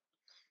father.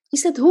 He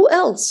said, who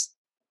else?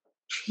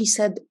 He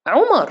said,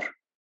 Umar.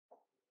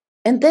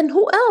 And then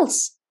who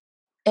else?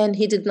 And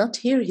he did not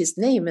hear his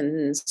name,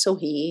 and so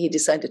he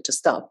decided to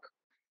stop.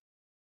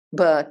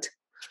 But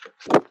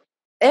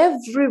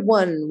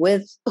everyone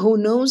who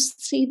knows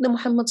Sayyidina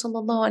Muhammad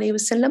sallallahu alayhi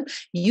wa sallam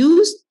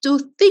used to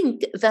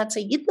think that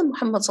Sayyidina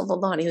Muhammad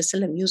sallallahu alayhi wa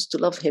sallam used to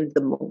love him the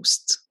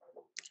most.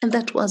 And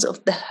that was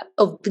of the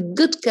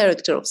good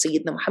character of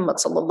Sayyidina Muhammad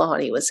sallallahu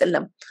alayhi wa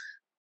sallam.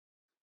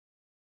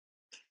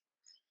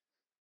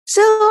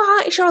 So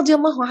Aisha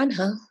radiallahu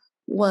anha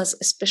was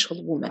a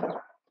special woman.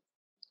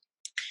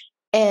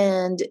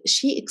 And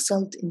she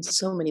excelled in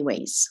so many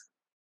ways.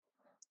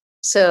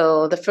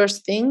 So the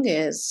first thing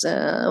is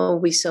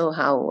we saw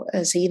how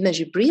Sayyidina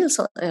Jibreel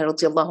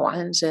radiallahu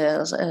anhu,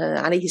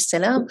 alayhi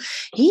salam,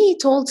 he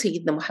told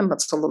Sayyidina Muhammad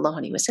sallallahu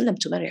alayhi wa sallam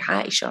to marry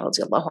Aisha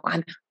radiallahu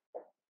anha.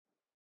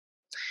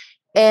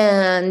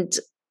 And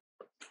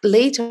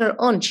later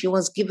on she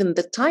was given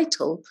the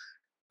title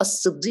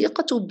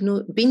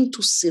As-Siddiqatu bint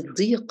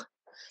as-Siddiq,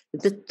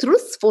 the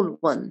truthful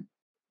one,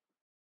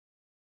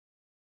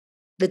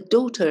 the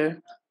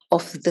daughter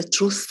of the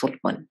truthful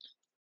one.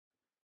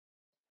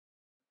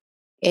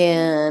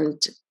 And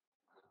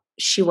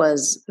she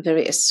was a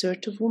very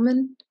assertive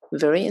woman,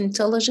 very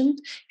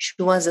intelligent.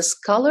 She was a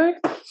scholar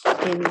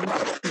in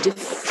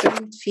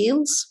different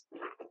fields.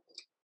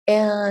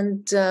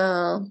 And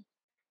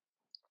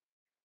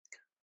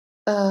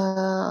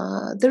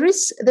there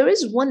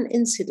is one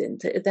incident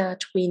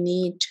that we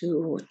need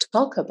to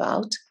talk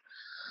about,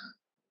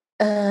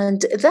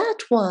 and that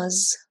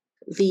was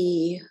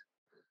the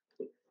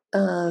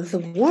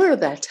war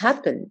that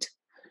happened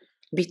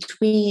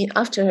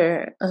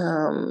after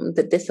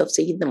the death of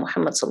Sayyidina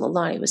Muhammad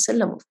sallallahu alaihi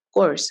wasallam, of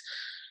course,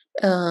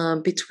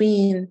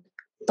 between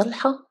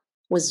Talha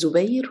was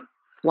Zubayr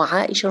wa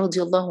Aisha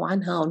radiallahu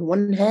anha on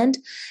one hand,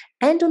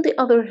 and on the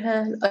other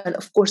hand, and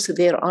of course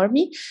their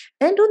army,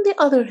 and on the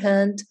other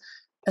hand,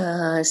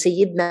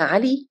 Sayyidina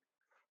Ali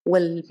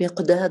wal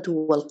Miqdad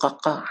wal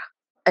Qaqa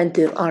and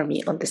their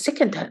army on the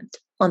second hand,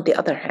 on the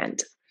other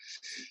hand.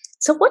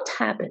 So what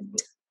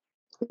happened?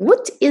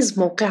 What is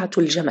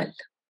Mawqi'atul Jamal?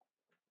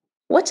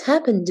 What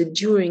happened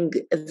during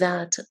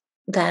that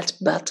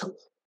battle?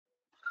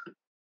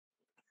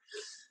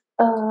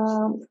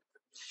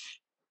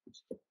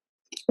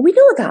 We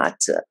know that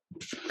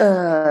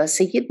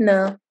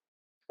Sayyidina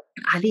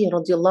Ali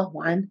radiallahu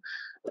anh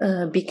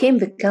became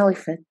the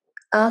caliphate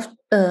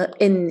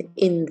in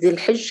Dhul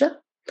Hijjah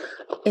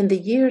in the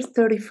year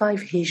 35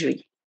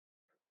 Hijri.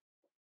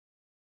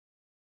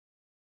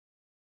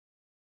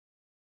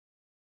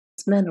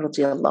 Uthman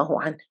radiallahu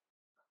anh.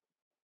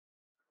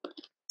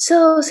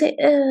 So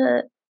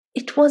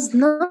it was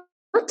not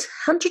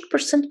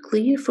 100%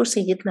 clear for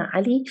Sayyidina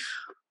Ali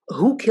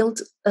who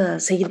killed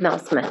Sayyidina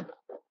Uthman.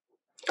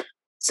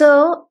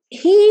 So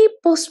he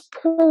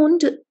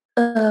postponed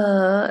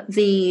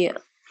the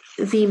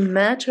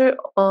matter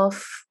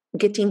of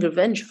getting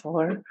revenge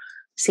for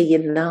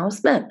Sayyidina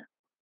Uthman.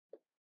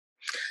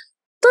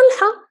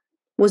 Talha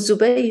was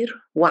Zubayr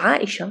wa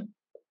Aisha.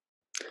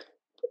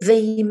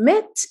 They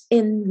met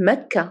in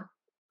Mecca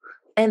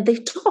and they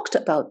talked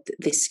about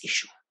this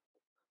issue,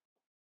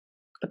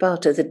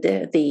 about the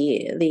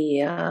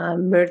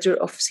murder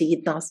of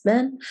Sayyidina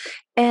Uthman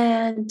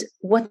and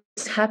what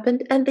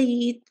happened. And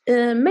they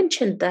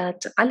mentioned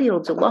that Ali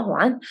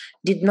radiallahu anh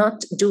did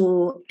not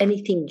do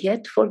anything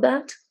yet for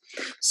that.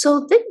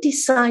 So they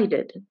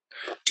decided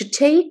to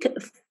take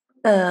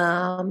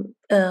an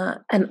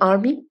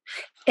army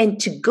and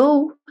to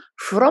go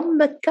from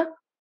Mecca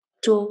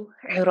to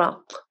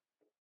Iraq,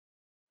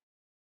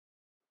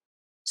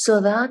 so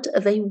that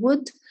they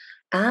would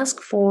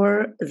ask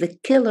for the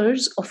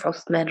killers of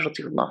Uthman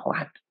radiallahu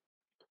anh.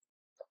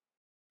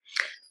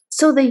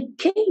 So they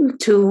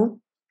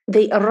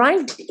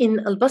arrived in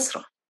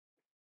Al-Basra,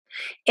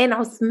 and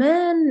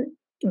Uthman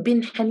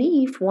bin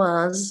Hanif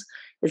was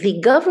the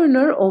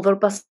governor over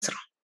Basra.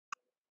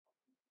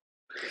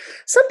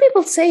 Some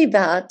people say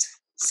that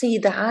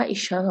Sayyida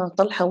Aisha,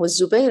 Talha wa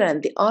Zubayr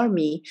and the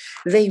army,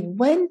 they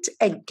went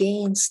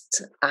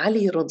against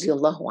Ali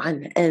radiallahu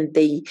anh and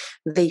they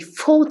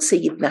fought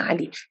Sayyidina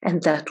Ali,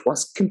 and that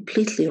was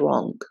completely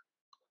wrong.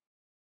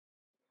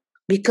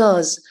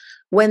 Because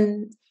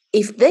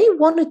if they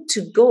wanted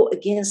to go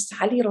against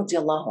Ali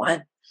radiallahu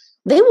anh,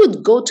 they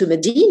would go to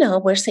Medina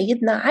where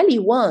Sayyidina Ali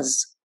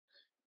was.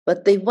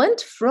 But they went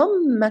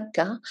from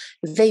Mecca,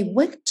 they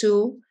went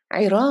to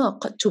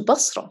Iraq, to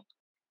Basra.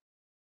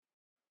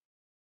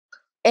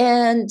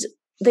 And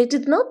they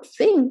did not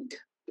think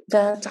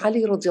that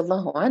Ali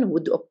radiallahu anh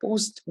would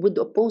oppose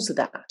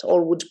that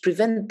or would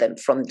prevent them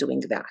from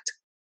doing that.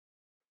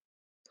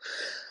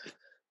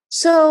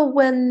 So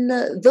when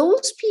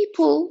those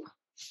people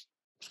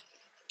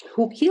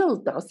who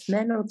killed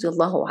Uthman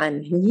radiallahu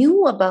anh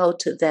knew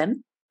about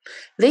them,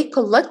 they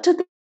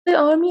collected the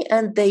army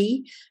and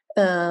they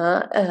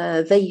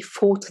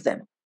fought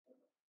them.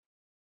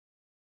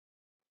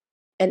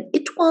 And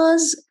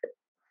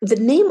the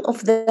name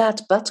of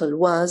that battle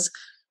was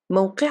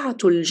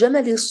Mawqi'atul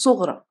Jamal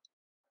al-Sughra,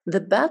 the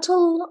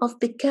battle of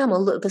the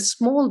camel, the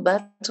small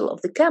battle of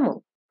the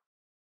camel.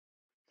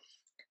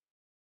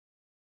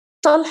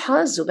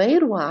 Talha,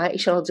 Zubayr wa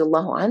Aisha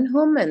radiallahu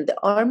anhum and the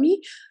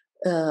army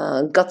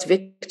got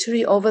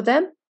victory over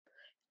them,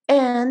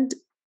 and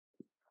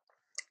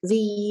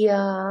the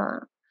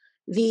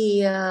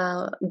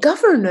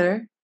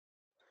governor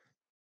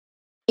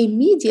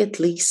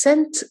immediately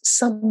sent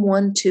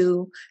someone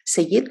to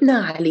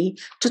Sayyidina Ali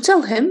to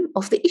tell him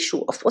of the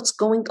issue of what's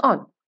going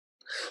on.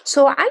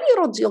 So Ali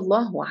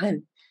radiallahu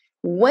anh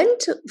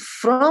went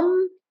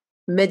from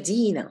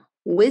Medina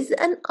with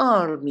an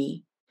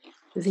army.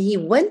 He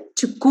went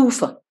to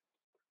Kufa.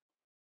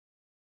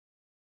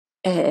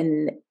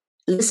 And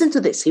listen to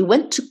this, he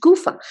went to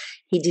Kufa.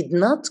 He did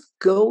not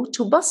go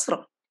to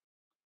Basra.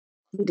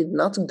 He did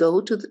not go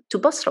to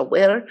Basra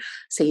where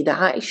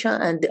Sayyida Aisha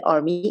and the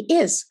army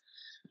is.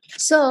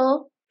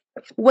 So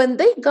when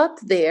they got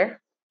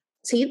there,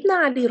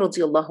 Sayyidina Ali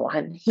radiallahu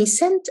anh, he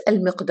sent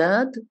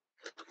Al-Miqdad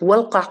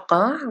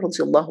wal-Qaqa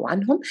radiallahu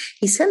anhum,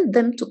 he sent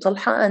them to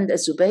Talha and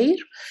Zubayr,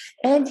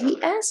 and he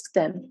asked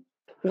them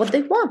what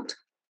they want.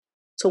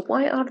 So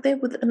why are they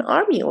with an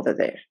army over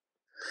there?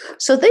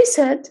 So they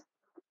said,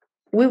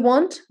 we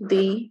want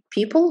the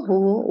people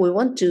we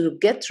want to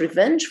get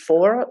revenge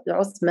for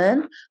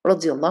Uthman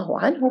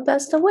radiallahu anh who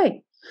passed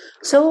away.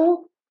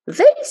 So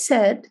they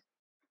said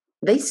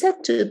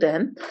to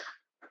them,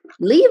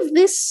 leave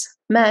this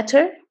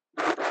matter.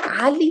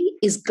 Ali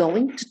is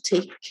going to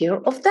take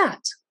care of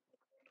that.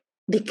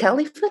 The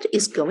caliphate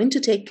is going to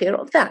take care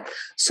of that.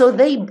 So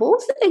they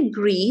both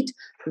agreed,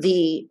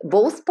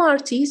 both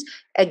parties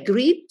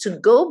agreed to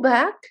go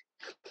back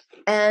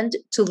and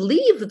to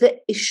leave the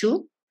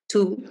issue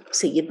to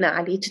Sayyidina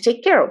Ali to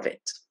take care of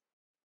it.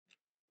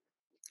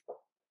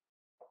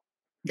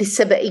 The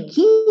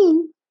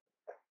Saba'iyin,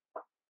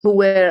 who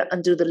were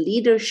under the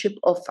leadership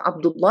of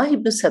Abdullah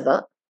ibn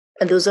Saba,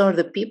 and those are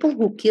the people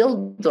who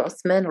killed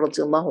Uthman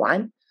radiallahu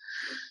anh.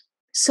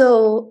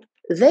 So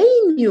they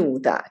knew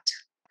that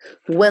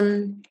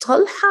when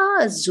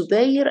Talha,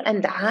 Zubayr,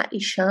 and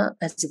Aisha,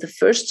 as the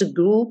first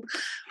group,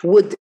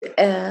 would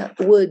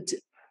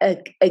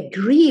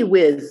agree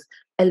with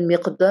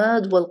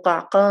Al-Miqdad,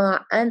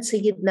 Wal-Qa'qa' and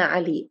Sayyidina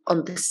Ali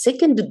on the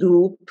second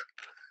group,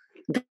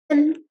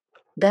 then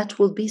that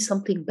will be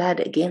something bad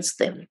against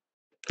them.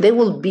 They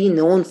will be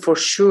known for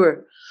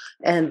sure,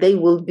 and they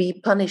will be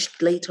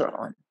punished later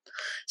on.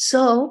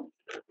 So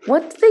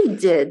what they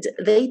did,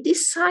 they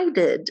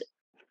decided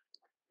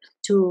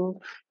to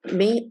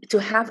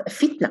have a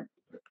fitna.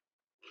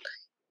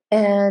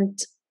 And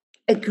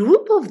a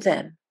group of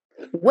them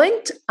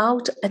went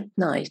out at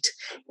night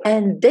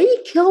and they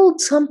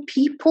killed some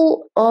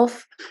people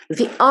of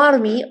the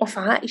army of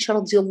Aisha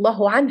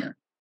radiallahu anha.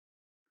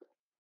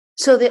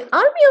 So the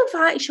army of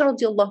Aisha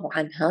radiallahu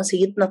anha,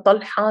 Sayyidina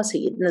Talha,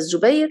 Sayyidina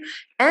Zubayr,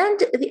 and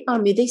the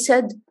army, they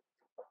said,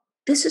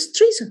 this is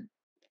treason.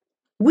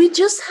 We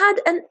just had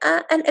an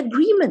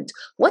agreement.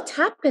 What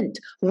happened?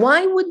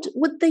 Why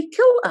would they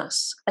kill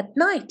us at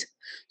night?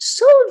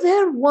 So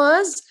there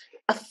was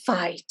a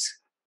fight.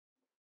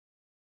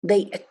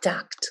 They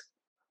attacked.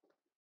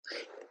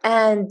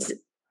 And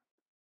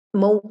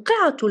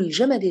موقعة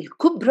الجمل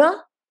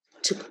الكبرى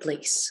took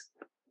place.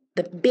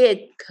 The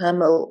big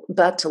camel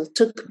battle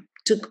took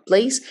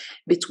place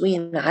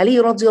between Ali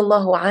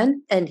radiallahu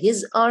anh and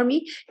his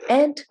army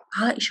and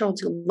Aisha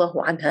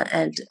radiallahu anha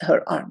and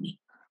her army.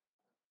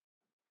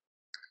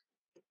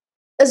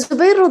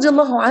 Zubayr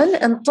radiallahu anh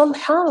and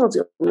Talha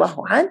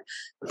radiallahu anh,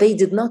 they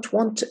did not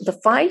want the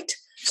fight,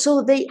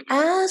 so they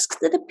asked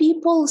the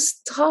people,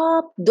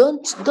 stop,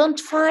 don't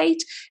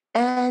fight,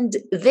 and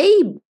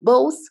they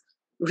both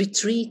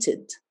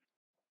retreated.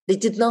 They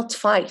did not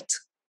fight.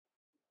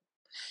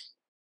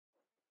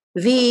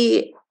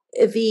 Zubayr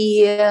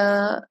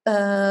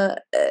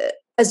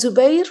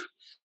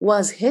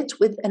was hit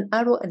with an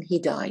arrow and he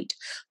died.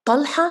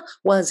 Talha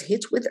was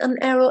hit with an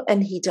arrow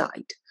and he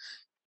died.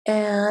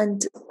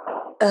 And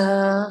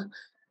at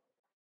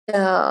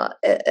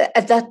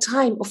that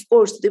time, of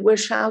course, they were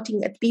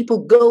shouting at people,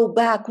 go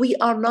back, we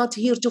are not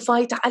here to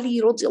fight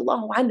Ali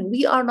radiallahu anhu,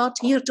 we are not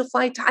here to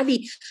fight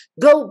Ali,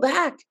 go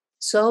back.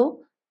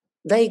 So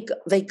they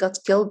got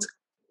killed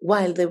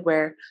while they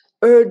were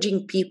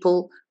urging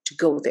people to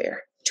go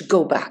there, to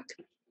go back.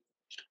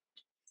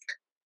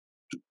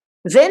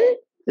 Then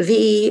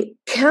the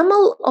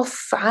camel of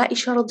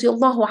Aisha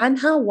radiallahu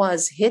anha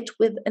was hit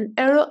with an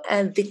arrow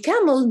and the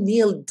camel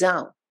kneeled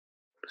down.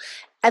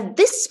 At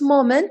this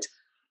moment,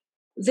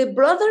 the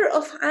brother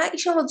of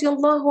Aisha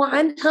radiallahu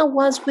anha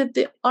was with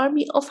the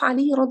army of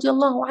Ali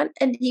radiallahu anha,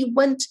 and he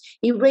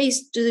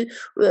raced to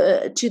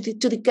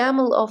the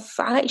camel of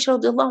Aisha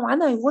radiallahu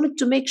anha. He wanted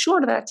to make sure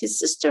that his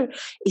sister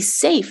is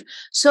safe.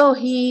 So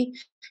he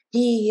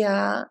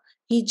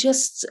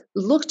just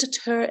looked at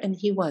her and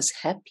he was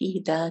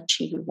happy that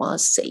she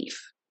was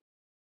safe.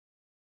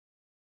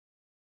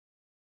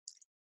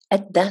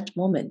 At that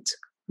moment,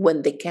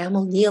 when the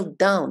camel kneeled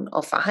down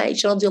of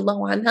Aisha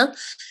radiallahu anha,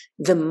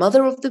 the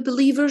mother of the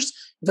believers,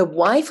 the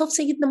wife of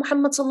Sayyidina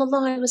Muhammad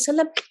sallallahu alaihi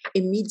wasallam,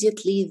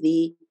 immediately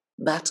the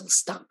battle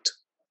stopped.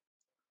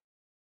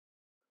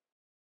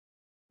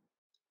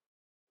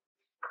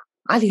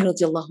 Ali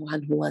radiallahu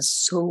anhu was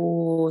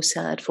so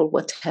sad for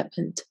what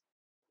happened,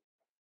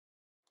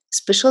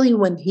 especially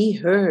when he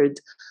heard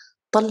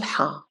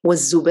Talha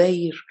was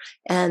Zubayr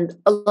and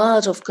a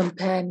lot of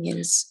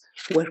companions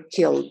were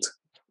killed.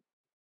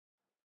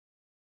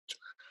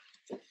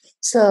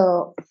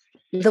 So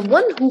the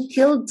one who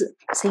killed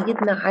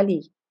Sayyidina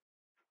Ali,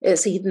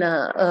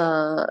 Sayyidina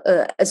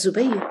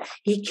Zubayr,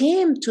 he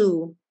came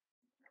to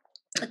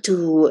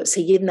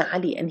Sayyidina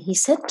Ali and he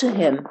said to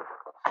him,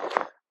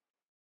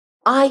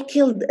 I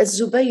killed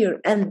Zubayr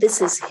and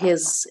this is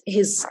his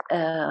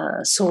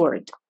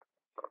sword.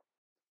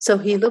 So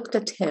he looked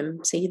at him,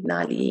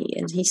 Sayyidina Ali,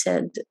 and he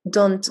said,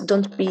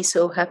 don't be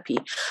so happy.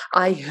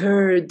 I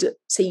heard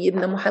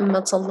Sayyidina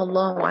Muhammad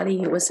sallallahu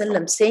alayhi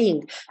wasallam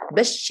saying,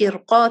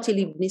 Bashir qatil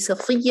ibn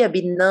Safiya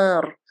bin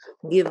nar.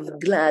 Give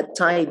glad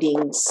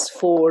tidings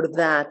for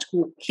that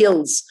who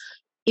kills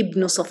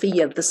Ibn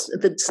Safiya,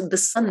 the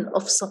son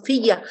of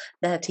Safiya,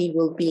 that he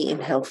will be in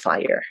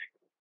hellfire.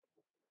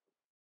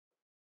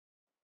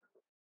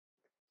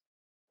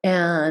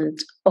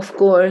 And of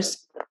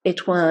course,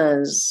 it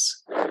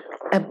was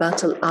a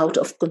battle out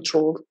of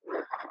control.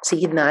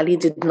 Sayyidina Ali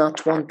did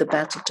not want the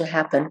battle to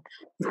happen.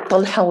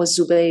 Talha wa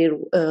Zubayr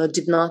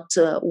did not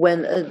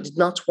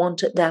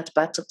want that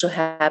battle to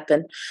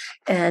happen.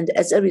 And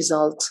as a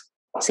result,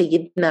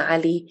 Sayyidina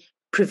Ali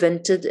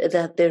prevented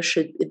that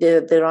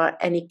there are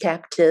any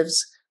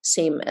captives,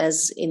 same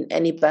as in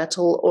any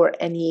battle, or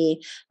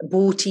any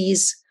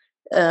booties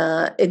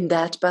in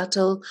that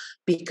battle,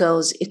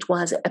 because it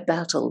was a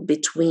battle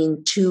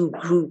between two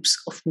groups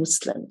of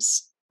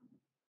Muslims.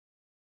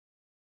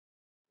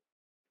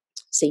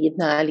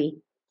 Sayyidina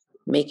Ali,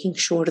 making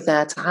sure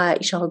that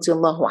Aisha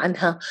radiallahu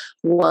anha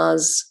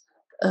was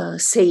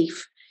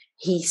safe,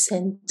 he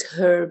sent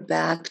her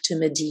back to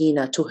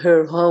Medina, to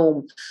her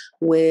home,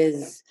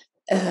 with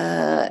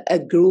a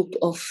group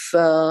of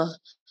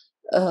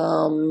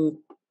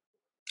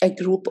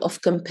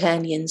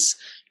companions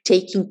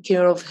taking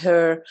care of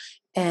her,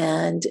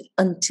 and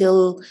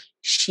until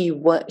she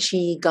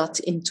got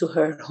into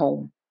her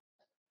home.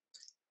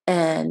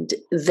 And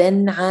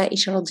then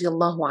Aisha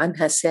radiallahu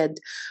anha said,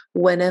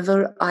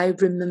 whenever I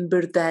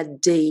remember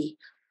that day,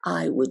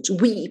 I would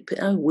weep,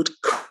 I would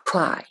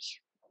cry.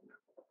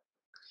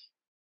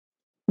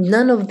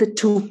 None of the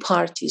two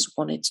parties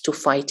wanted to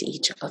fight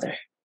each other.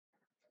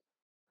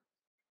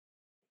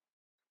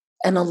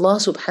 And Allah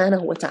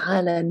subhanahu wa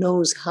ta'ala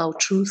knows how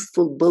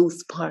truthful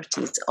both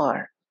parties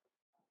are.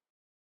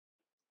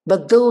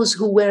 But those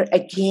who were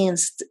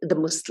against the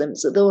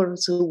Muslims,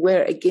 those who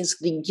were against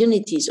the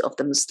unities of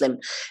the Muslim,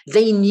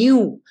 they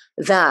knew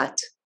that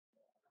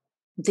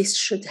this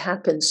should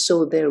happen,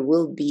 so there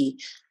will be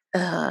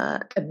a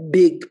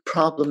big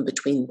problem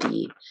between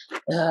the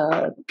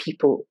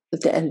people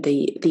and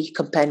the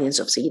companions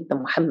of Sayyidina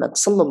Muhammad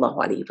sallallahu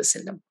alayhi wa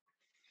sallam.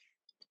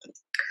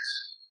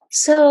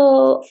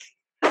 So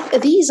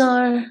these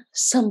are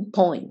some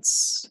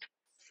points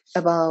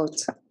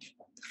about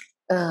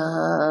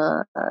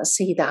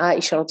Sayyida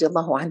Aisha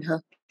radiallahu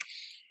anha.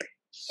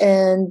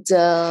 And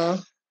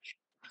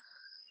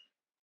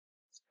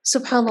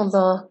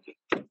subhanallah,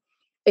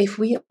 if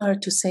we are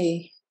to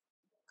say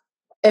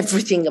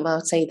everything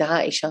about Sayyida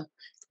Aisha,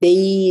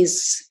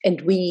 days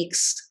and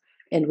weeks,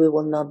 and we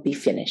will not be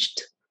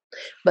finished.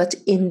 But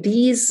in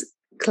these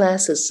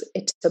classes,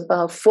 it's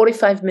about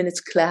 45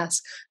 minutes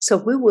class. So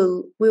we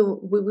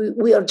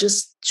are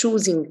just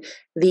choosing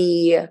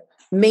the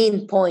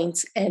main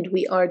points, and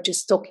we are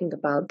just talking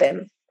about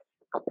them.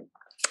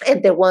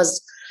 And there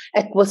was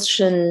a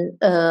question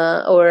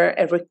or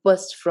a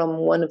request from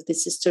one of the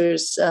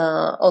sisters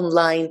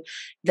online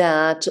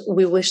that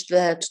we wish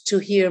that to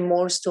hear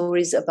more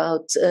stories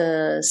about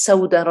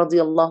Sauda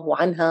radiallahu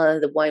anha,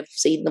 the wife of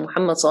Sayyidina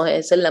Muhammad sallallahu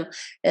alaihi wasallam,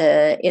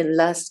 in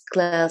last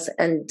class.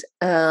 And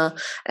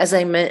as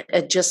I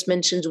just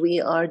mentioned,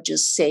 we are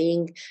just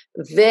saying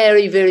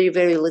very, very,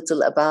 very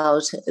little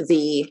about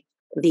the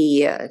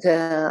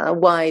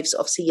wives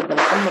of Sayyidina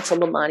Muhammad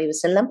sallallahu alaihi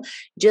wasallam,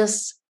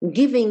 just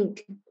giving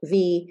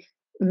the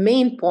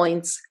main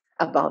points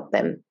about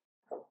them.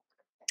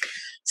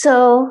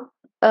 So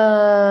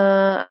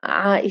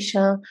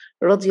Aisha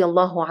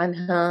radiallahu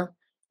anha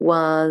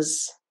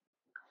was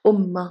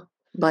ummah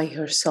by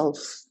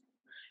herself.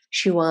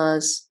 She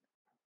was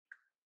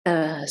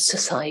a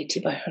society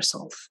by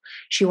herself.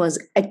 She was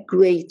a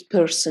great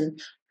person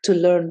to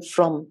learn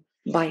from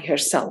by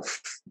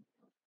herself.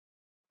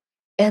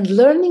 And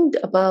learning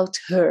about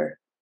her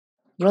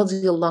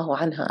radiallahu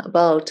anha,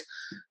 about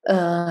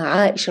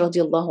Aisha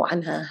radiallahu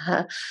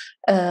anha,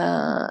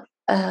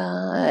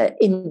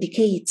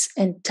 indicates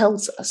and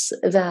tells us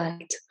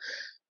that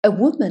a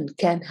woman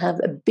can have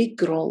a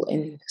big role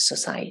in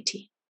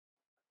society.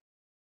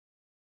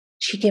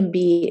 She can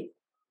be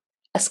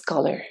a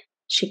scholar,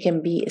 she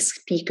can be a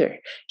speaker,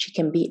 she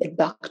can be a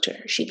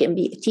doctor, she can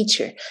be a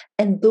teacher.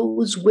 And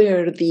those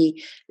were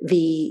the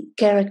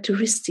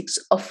characteristics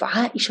of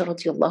Aisha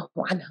radiallahu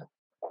anha.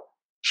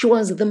 She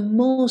was the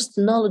most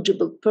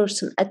knowledgeable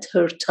person at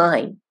her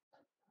time.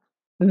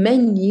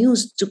 Men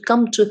used to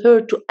come to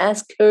her to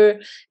ask her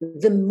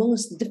the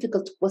most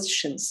difficult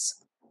questions,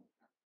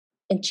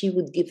 and she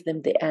would give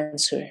them the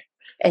answer,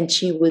 and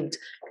she would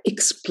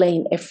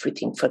explain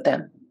everything for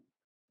them.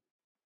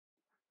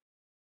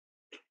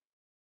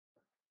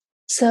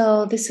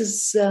 So this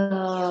is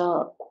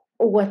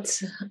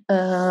what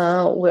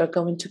we're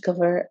going to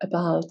cover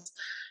about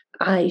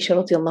Aisha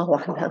radiallahu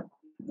anha.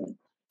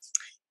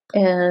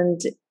 And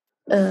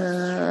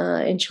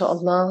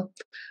inshallah,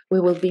 we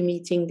will be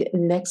meeting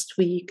next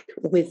week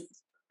with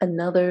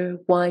another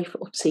wife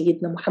of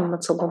Sayyidina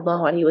Muhammad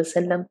sallallahu alaihi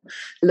wasallam,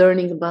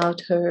 learning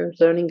about her,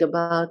 learning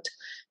about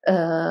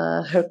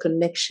her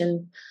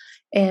connection,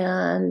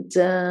 and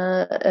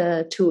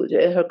to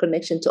her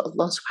connection to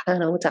Allah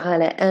subhanahu wa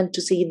ta'ala and to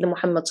Sayyidina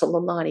Muhammad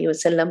sallallahu alaihi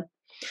wasallam.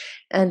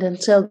 And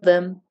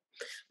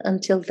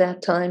until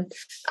that time,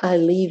 I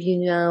leave you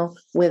now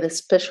with a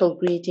special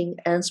greeting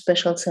and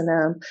special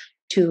salam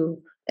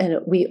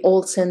and we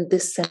all send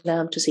this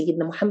salam to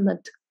Sayyidina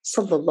Muhammad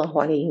sallallahu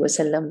alayhi wa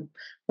sallam.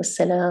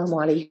 Wassalamu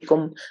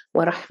alaikum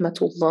wa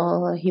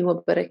rahmatullahi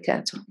wa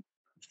barakatuh.